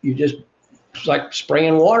like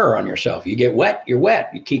spraying water on yourself. You get wet, you're wet.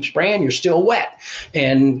 You keep spraying, you're still wet.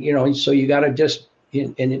 And, so you got to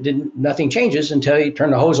nothing changes until you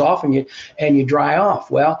turn the hose off and you dry off.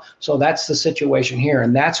 Well, so that's the situation here.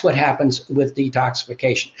 And that's what happens with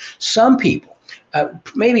detoxification. Some people,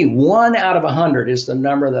 maybe 1 out of 100 is the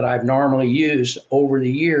number that I've normally used over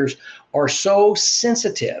the years, are so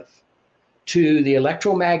sensitive to the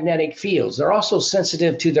electromagnetic fields. They're also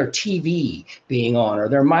sensitive to their TV being on, or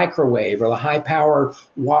their microwave, or the high power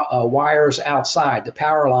wires outside, the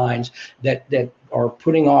power lines that are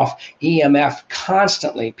putting off EMF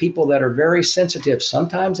constantly. People that are very sensitive,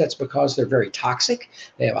 sometimes that's because they're very toxic.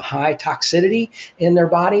 They have a high toxicity in their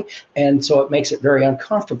body, and so it makes it very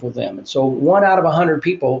uncomfortable for them. And so 1 out of 100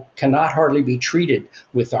 people cannot hardly be treated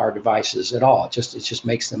with our devices at all. It just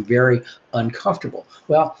makes them very uncomfortable.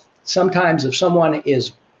 Well, sometimes if someone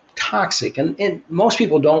is toxic, and most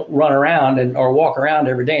people don't run around or walk around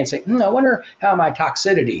every day and say, I wonder how my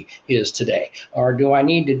toxicity is today, or do I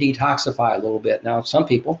need to detoxify a little bit? Now, some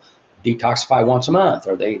people detoxify once a month,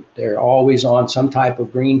 or they're always on some type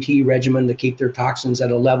of green tea regimen to keep their toxins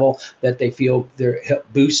at a level that they feel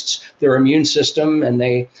boosts their immune system, and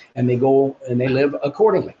they go and they live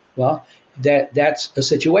accordingly. Well, that's a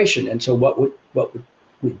situation. And so what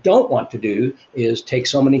we don't want to do is take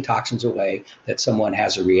so many toxins away that someone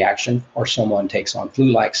has a reaction or someone takes on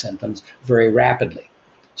flu-like symptoms very rapidly.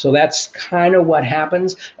 So that's kind of what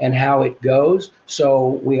happens and how it goes.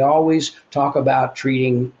 So we always talk about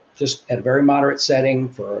treating just at a very moderate setting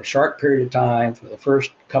for a short period of time for the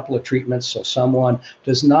first couple of treatments, so someone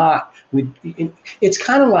does not, it's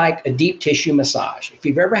kind of like a deep tissue massage. If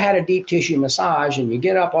you've ever had a deep tissue massage and you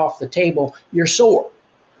get up off the table, you're sore.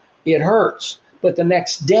 It hurts. But the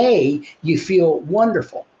next day you feel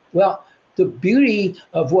wonderful. Well, the beauty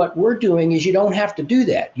of what we're doing is you don't have to do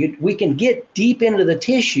that. We can get deep into the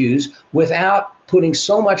tissues without putting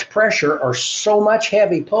so much pressure or so much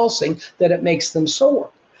heavy pulsing that it makes them sore.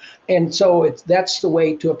 And so that's the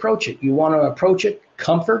way to approach it. You want to approach it.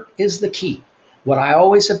 Comfort is the key. What I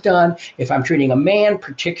always have done, if I'm treating a man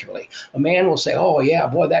particularly, a man will say, "Oh yeah,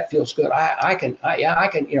 boy, that feels good. I can,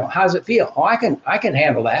 how does it feel? Oh, I can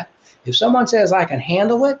handle that." If someone says I can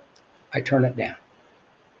handle it, I turn it down.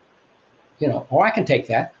 I can take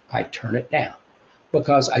that, I turn it down,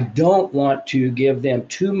 because I don't want to give them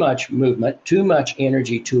too much movement, too much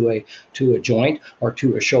energy to a joint or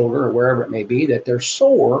to a shoulder or wherever it may be, that they're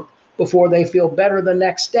sore before they feel better the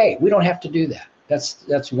next day. We don't have to do that.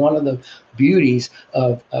 That's one of the beauties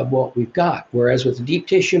of what we've got. Whereas with a deep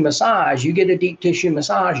tissue massage, you get a deep tissue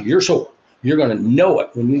massage, you're sore. You're going to know it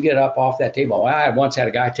when you get up off that table. I once had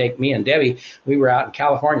a guy take me and Debbie. We were out in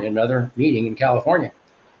California, another meeting in California.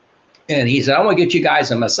 And he said, "I want to get you guys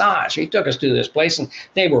a massage." He took us to this place and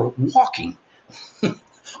they were walking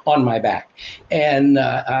on my back. And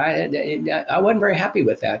I wasn't very happy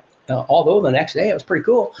with that. Although the next day it was pretty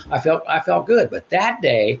cool. I felt good. But that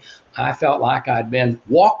day I felt like I'd been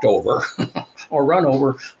walked over or run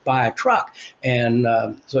over by a truck. And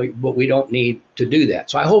but we don't need to do that.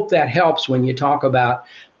 So I hope that helps when you talk about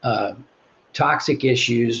toxic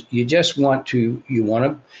issues. You just want to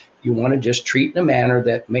just treat in a manner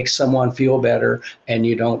that makes someone feel better, and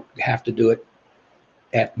you don't have to do it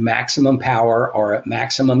at maximum power or at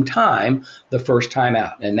maximum time the first time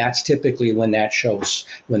out. And that's typically when that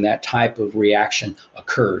type of reaction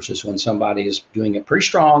occurs, is when somebody is doing it pretty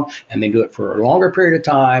strong and they do it for a longer period of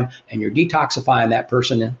time, and you're detoxifying that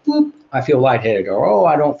person, and whoop, I feel lightheaded, or oh,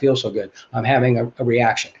 I don't feel so good, I'm having a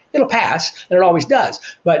reaction. It'll pass, and it always does,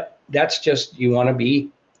 but that's just, you want to be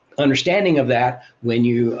understanding of that when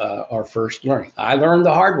you are first learning. I learned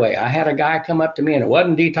the hard way. I had a guy come up to me, and it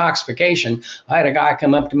wasn't detoxification. I had a guy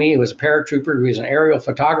come up to me. He was a paratrooper. He was an aerial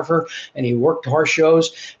photographer, and he worked horse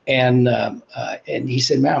shows. And he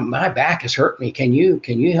said, "Man, my back is hurting me. Can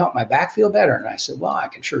you help my back feel better?" And I said, "Well, I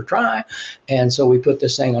can sure try." And so we put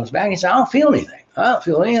this thing on his back. He said, "I don't feel anything. I don't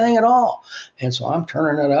feel anything at all." And so I'm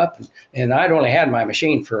turning it up, and I'd only had my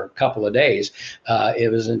machine for a couple of days.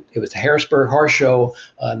 It was the Harrisburg Horse Show,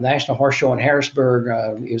 National Horse Show in Harrisburg.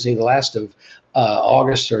 It was either last of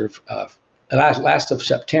August or last of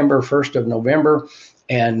September, 1st of November.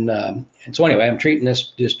 And so anyway, I'm treating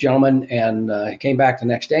this gentleman, and he came back the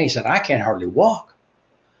next day. He said, "I can't hardly walk."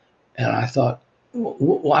 And I thought,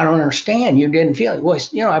 well, I don't understand. You didn't feel it. Well,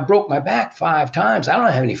 I broke my back 5 times. I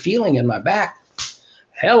don't have any feeling in my back.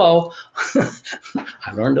 Hello.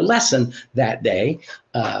 I learned a lesson that day.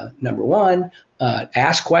 Number one,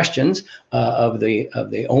 ask questions of the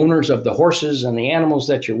owners of the horses and the animals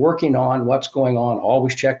that you're working on. What's going on?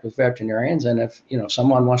 Always check with veterinarians. And if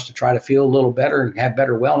someone wants to try to feel a little better and have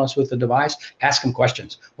better wellness with the device, ask them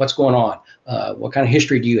questions. What's going on? What kind of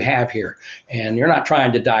history do you have here? And you're not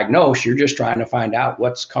trying to diagnose. You're just trying to find out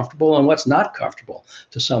what's comfortable and what's not comfortable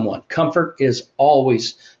to someone. Comfort is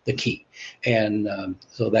always the key. And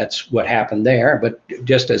so that's what happened there. But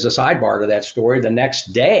just as a sidebar to that story, the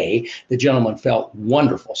next day, the gentleman felt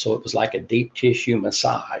wonderful. So it was like a deep tissue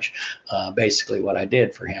massage, basically what I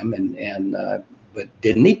did for him. But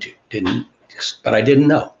didn't need to, but I didn't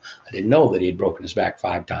know. I didn't know that he had broken his back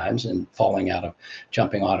 5 times and jumping out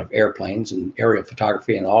of airplanes and aerial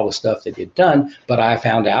photography and all the stuff that he'd done. But I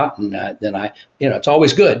found out, and then it's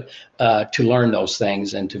always good to learn those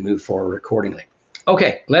things and to move forward accordingly.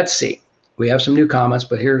 Okay, let's see. We have some new comments,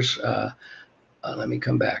 but here's, let me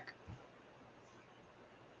come back.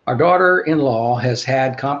 Our daughter-in-law has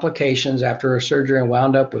had complications after her surgery and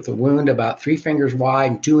wound up with a wound about 3 fingers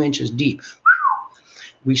wide and 2 inches deep.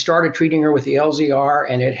 We started treating her with the LZR,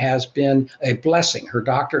 and it has been a blessing. Her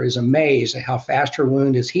doctor is amazed at how fast her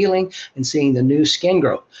wound is healing and seeing the new skin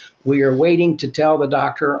growth. We are waiting to tell the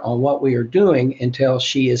doctor on what we are doing until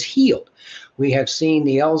she is healed. We have seen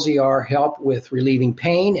the LZR help with relieving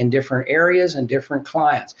pain in different areas and different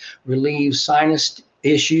clients, relieve sinus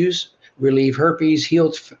issues, relieve herpes,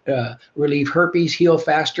 heal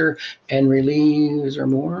faster, and relieve, is there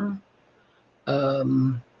more?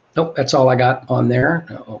 Nope, that's all I got on there.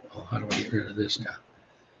 How do I get rid of this now?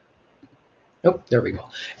 Nope, there we go.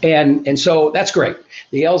 And so that's great.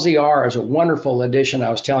 The LZR is a wonderful addition.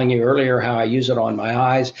 I was telling you earlier how I use it on my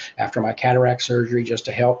eyes after my cataract surgery, just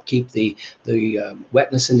to help keep the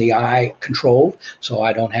wetness in the eye controlled, so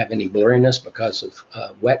I don't have any blurriness because of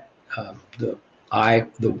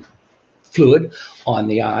the fluid on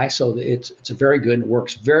the eye. So it's a very good, and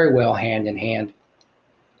works very well hand in hand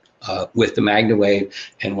with the MagnaWave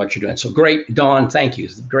and what you're doing. So great, Dawn, thank you.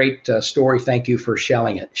 Great story. Thank you for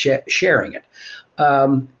sharing it.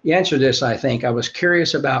 You answered this, I think. I was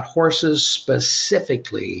curious about horses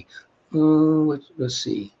specifically. Let's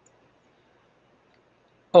see.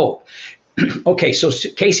 Oh, okay. So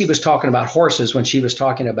Casey was talking about horses when she was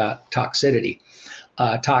talking about toxicity,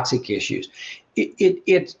 toxic issues.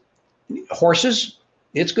 Horses,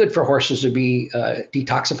 it's good for horses to be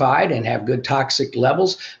detoxified and have good toxin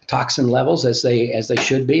levels as they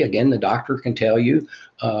should be. Again, the doctor can tell you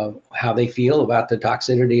how they feel about the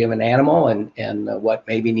toxicity of an animal and what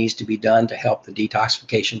maybe needs to be done to help the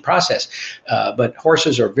detoxification process. But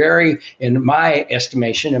horses are very, in my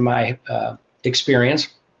estimation, in my experience,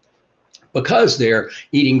 because they're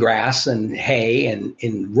eating grass and hay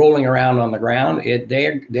and rolling around on the ground,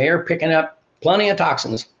 they are picking up plenty of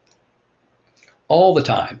toxins all the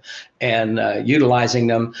time, and utilizing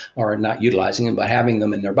them, or not utilizing them, but having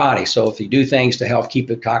them in their body. So if you do things to help keep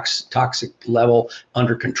the toxic level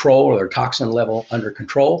under control, or their toxin level under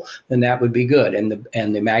control, then that would be good. And the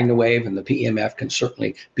MagnaWave and the PEMF can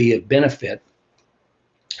certainly be a benefit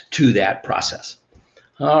to that process.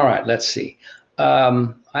 All right, let's see.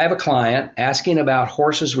 I have a client asking about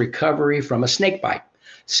horses' recovery from a snake bite.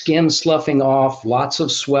 Skin sloughing off, lots of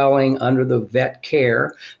swelling under the vet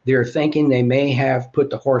care. They're thinking they may have put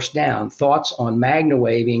the horse down. Thoughts on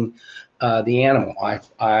MagnaWaving the animal?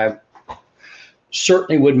 I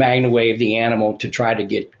certainly would MagnaWave the animal to try to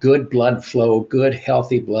get good blood flow, good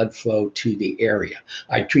healthy blood flow to the area.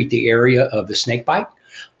 I treat the area of the snake bite.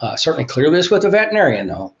 Certainly clear this with a veterinarian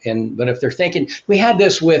though. But if they're thinking, we had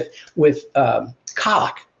this with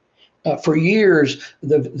colic. For years,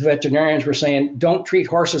 the veterinarians were saying, don't treat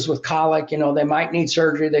horses with colic. You know, they might need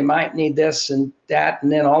surgery. They might need this and that.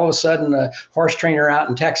 And then all of a sudden, a horse trainer out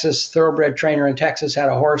in Texas, thoroughbred trainer in Texas, had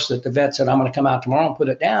a horse that the vet said, I'm going to come out tomorrow and put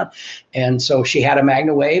it down. And so she had a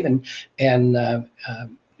MagnaWave, and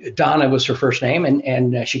Donna was her first name,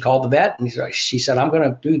 and she called the vet, and she said, I'm going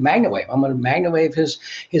to do MagnaWave. I'm going to MagnaWave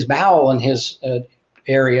his bowel and his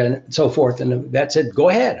area and so forth. And the vet said, go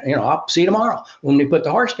ahead, you know, I'll see you tomorrow when we put the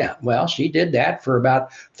horse down. Well, she did that for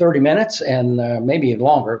about 30 minutes and maybe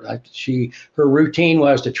longer. Her routine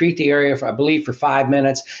was to treat the area for, I believe, for 5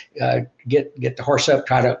 minutes, get the horse up,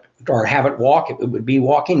 or have it walk. It would be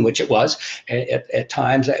walking, which it was at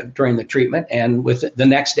times during the treatment. And with the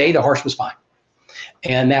next day, the horse was fine.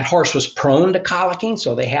 And that horse was prone to colicking,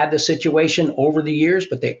 so they had the situation over the years,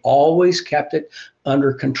 but they always kept it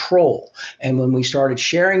under control. And when we started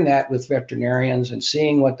sharing that with veterinarians and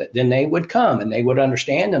seeing then they would come and they would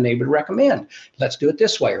understand and they would recommend, let's do it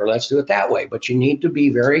this way or let's do it that way. But you need to be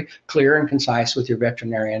very clear and concise with your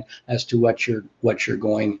veterinarian as to what you're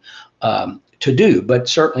going to do. But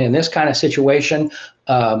certainly in this kind of situation,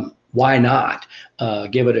 why not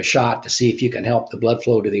give it a shot to see if you can help the blood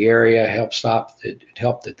flow to the area, help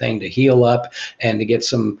the thing to heal up and to get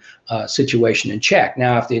some situation in check.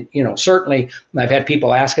 Now, if certainly I've had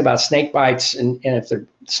people ask about snake bites, and if they're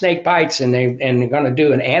snake bites and they're going to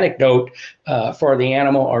do an antidote for the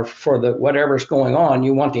animal or for the whatever's going on,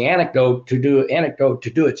 you want the antidote to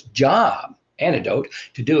do its job. Antidote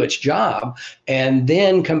to do its job, and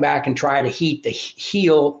then come back and try to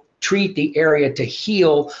treat the area to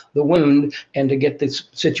heal the wound and to get this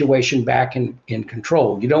situation back in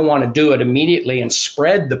control. You don't want to do it immediately and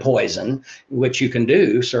spread the poison, which you can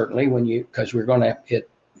do certainly because we're going to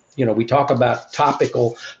we talk about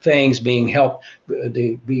topical things being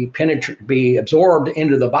be absorbed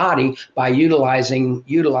into the body by utilizing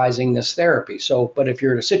this therapy. So, but if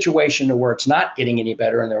you're in a situation where it's not getting any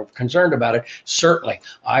better and they're concerned about it, certainly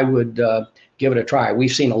I would give it a try.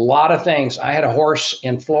 We've seen a lot of things. I had a horse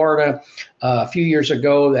in Florida a few years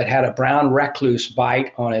ago that had a brown recluse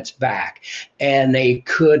bite on its back, and they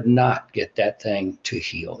could not get that thing to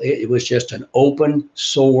heal. It was just an open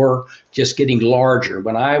sore, just getting larger.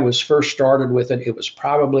 When I was first started with it, it was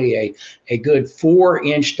probably a good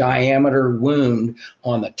 4-inch diameter wound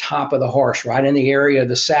on the top of the horse, right in the area of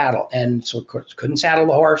the saddle. And so of course, couldn't saddle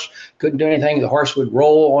the horse, couldn't do anything. The horse would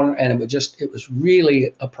roll on, and it was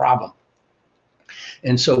really a problem.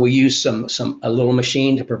 And so we used a little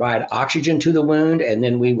machine to provide oxygen to the wound, and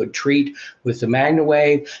then we would treat with the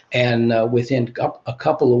MagnaWave. And within a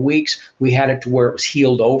couple of weeks, we had it to where it was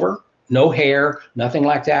healed over. No hair, nothing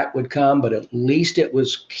like that would come, but at least it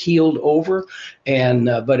was healed over. And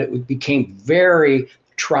but it became very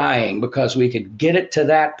trying because we could get it to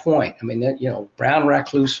that point. I mean, brown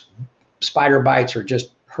recluse spider bites are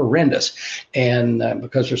just horrendous, and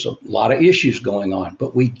because there's a lot of issues going on.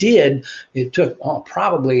 But it took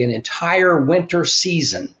probably an entire winter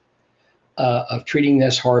season of treating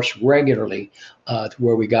this horse regularly to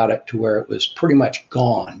where we got it to where it was pretty much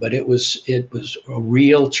gone. But it was a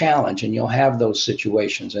real challenge, and you'll have those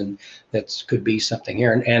situations, and that could be something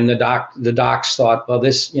here. And the docs thought, well,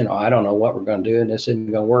 this, I don't know what we're going to do, and this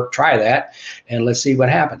isn't going to work. Try that, and let's see what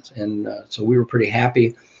happens. And so we were pretty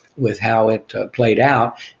happy with how it played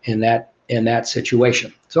out in that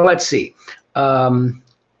situation. So let's see.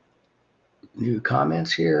 New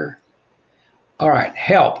comments here. All right,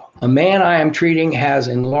 help. A man I am treating has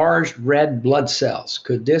enlarged red blood cells.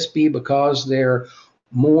 Could this be because they're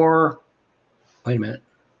more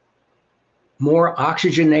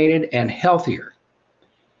oxygenated and healthier?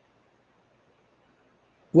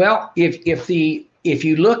 Well, if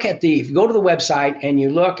you go to the website and you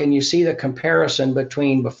look and you see the comparison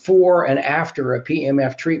between before and after a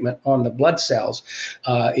PEMF treatment on the blood cells,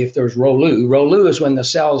 if there's ROLU is when the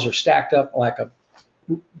cells are stacked up like a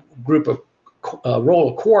group of roll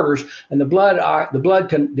of quarters, and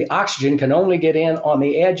the oxygen can only get in on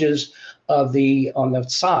the edges of on the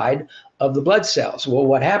side of the blood cells. Well,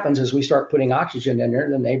 what happens is we start putting oxygen in there,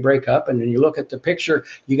 and then they break up, and then you look at the picture,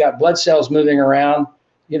 you got blood cells moving around,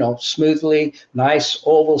 smoothly, nice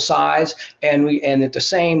oval size, and at the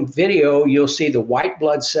same video, you'll see the white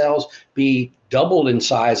blood cells be doubled in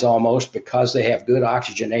size almost because they have good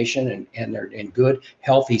oxygenation and they're in good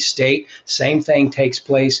healthy state. Same thing takes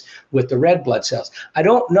place with the red blood cells. I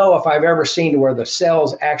don't know if I've ever seen where the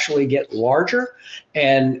cells actually get larger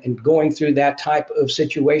and going through that type of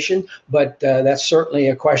situation, but that's certainly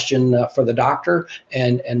a question for the doctor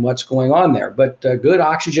and what's going on there. But good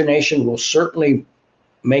oxygenation will certainly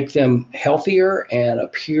make them healthier and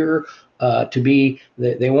appear to be,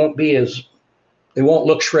 they won't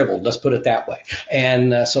look shriveled, let's put it that way.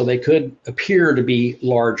 And so they could appear to be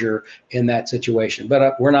larger in that situation.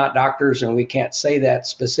 But we're not doctors and we can't say that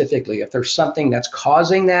specifically. If there's something that's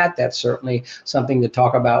causing that, that's certainly something to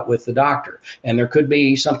talk about with the doctor. And there could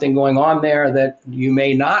be something going on there that you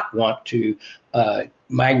may not want to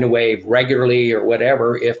MagnaWave regularly or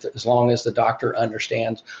whatever, as long as the doctor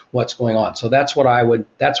understands what's going on. So that's what I would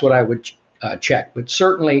check. But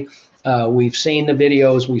certainly we've seen the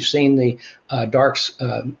videos, we've seen the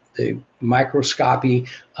the microscopy,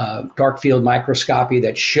 dark field microscopy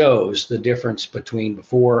that shows the difference between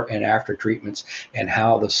before and after treatments and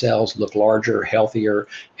how the cells look larger, healthier,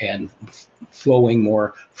 and flowing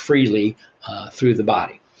more freely through the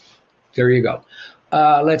body. There you go.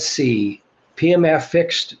 Let's see. PMF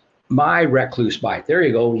fixed my recluse bite. There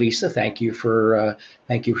you go, Lisa. Thank you for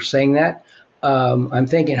saying that. I'm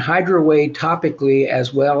thinking HydroWave topically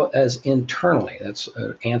as well as internally. That's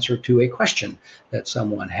an answer to a question that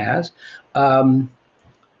someone has.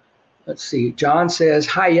 Let's see. John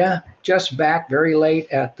says, hiya, just back very late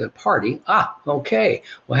at the party. Ah, okay.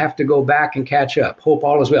 We'll have to go back and catch up. Hope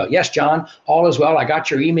all is well. Yes, John, all is well. I got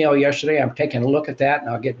your email yesterday. I'm taking a look at that, and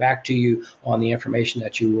I'll get back to you on the information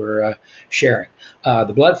that you were sharing.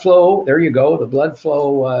 The blood flow, there you go. The blood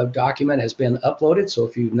flow document has been uploaded. So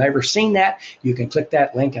if you've never seen that, you can click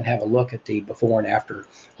that link and have a look at the before and after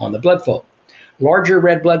on the blood flow. Larger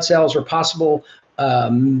red blood cells are possible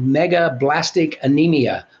megablastic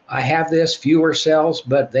anemia. I have this, fewer cells,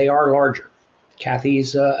 but they are larger.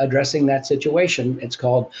 Kathy's addressing that situation. It's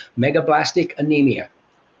called megablastic anemia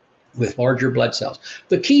with larger blood cells.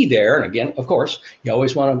 The key there, and again, of course, you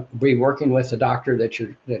always want to be working with a doctor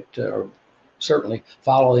that certainly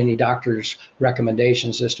follow any doctor's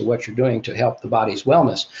recommendations as to what you're doing to help the body's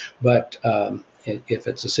wellness. But if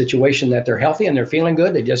it's a situation that they're healthy and they're feeling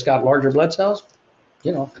good, they just got larger blood cells,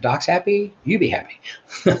 the doc's happy, you be happy.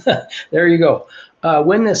 There you go.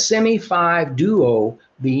 When the Semi 5 Duo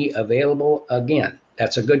be available again?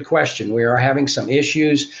 That's a good question. We are having some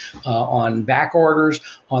issues on back orders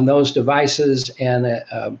on those devices and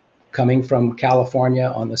coming from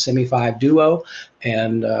California on the Semi 5 Duo.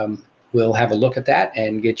 And we'll have a look at that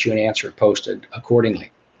and get you an answer posted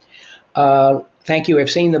accordingly. Thank you. I've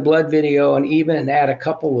seen the blood video and even add a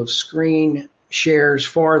couple of screen shares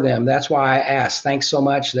for them. That's why I asked. Thanks so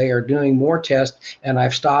much. They are doing more tests and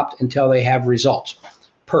I've stopped until they have results.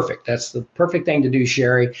 Perfect. That's the perfect thing to do,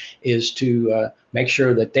 Sherry, is to make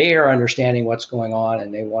sure that they are understanding what's going on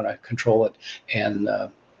and they want to control it and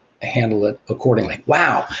handle it accordingly.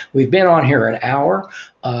 Wow. We've been on here an hour.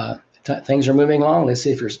 Things are moving along. Let's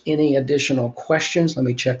see if there's any additional questions. Let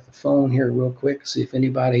me check the phone here real quick, see if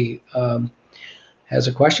anybody has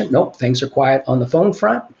a question. Nope, things are quiet on the phone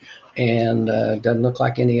front. And doesn't look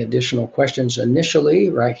like any additional questions initially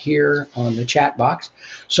right here on the chat box.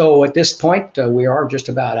 So at this point, we are just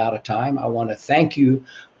about out of time. I want to thank you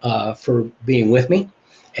for being with me.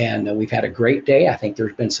 And we've had a great day. I think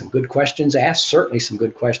there's been some good questions asked, certainly some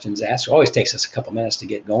good questions asked. It always takes us a couple minutes to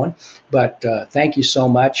get going. But thank you so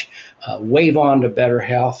much. Wave on to better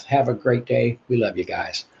health. Have a great day. We love you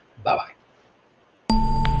guys. Bye-bye.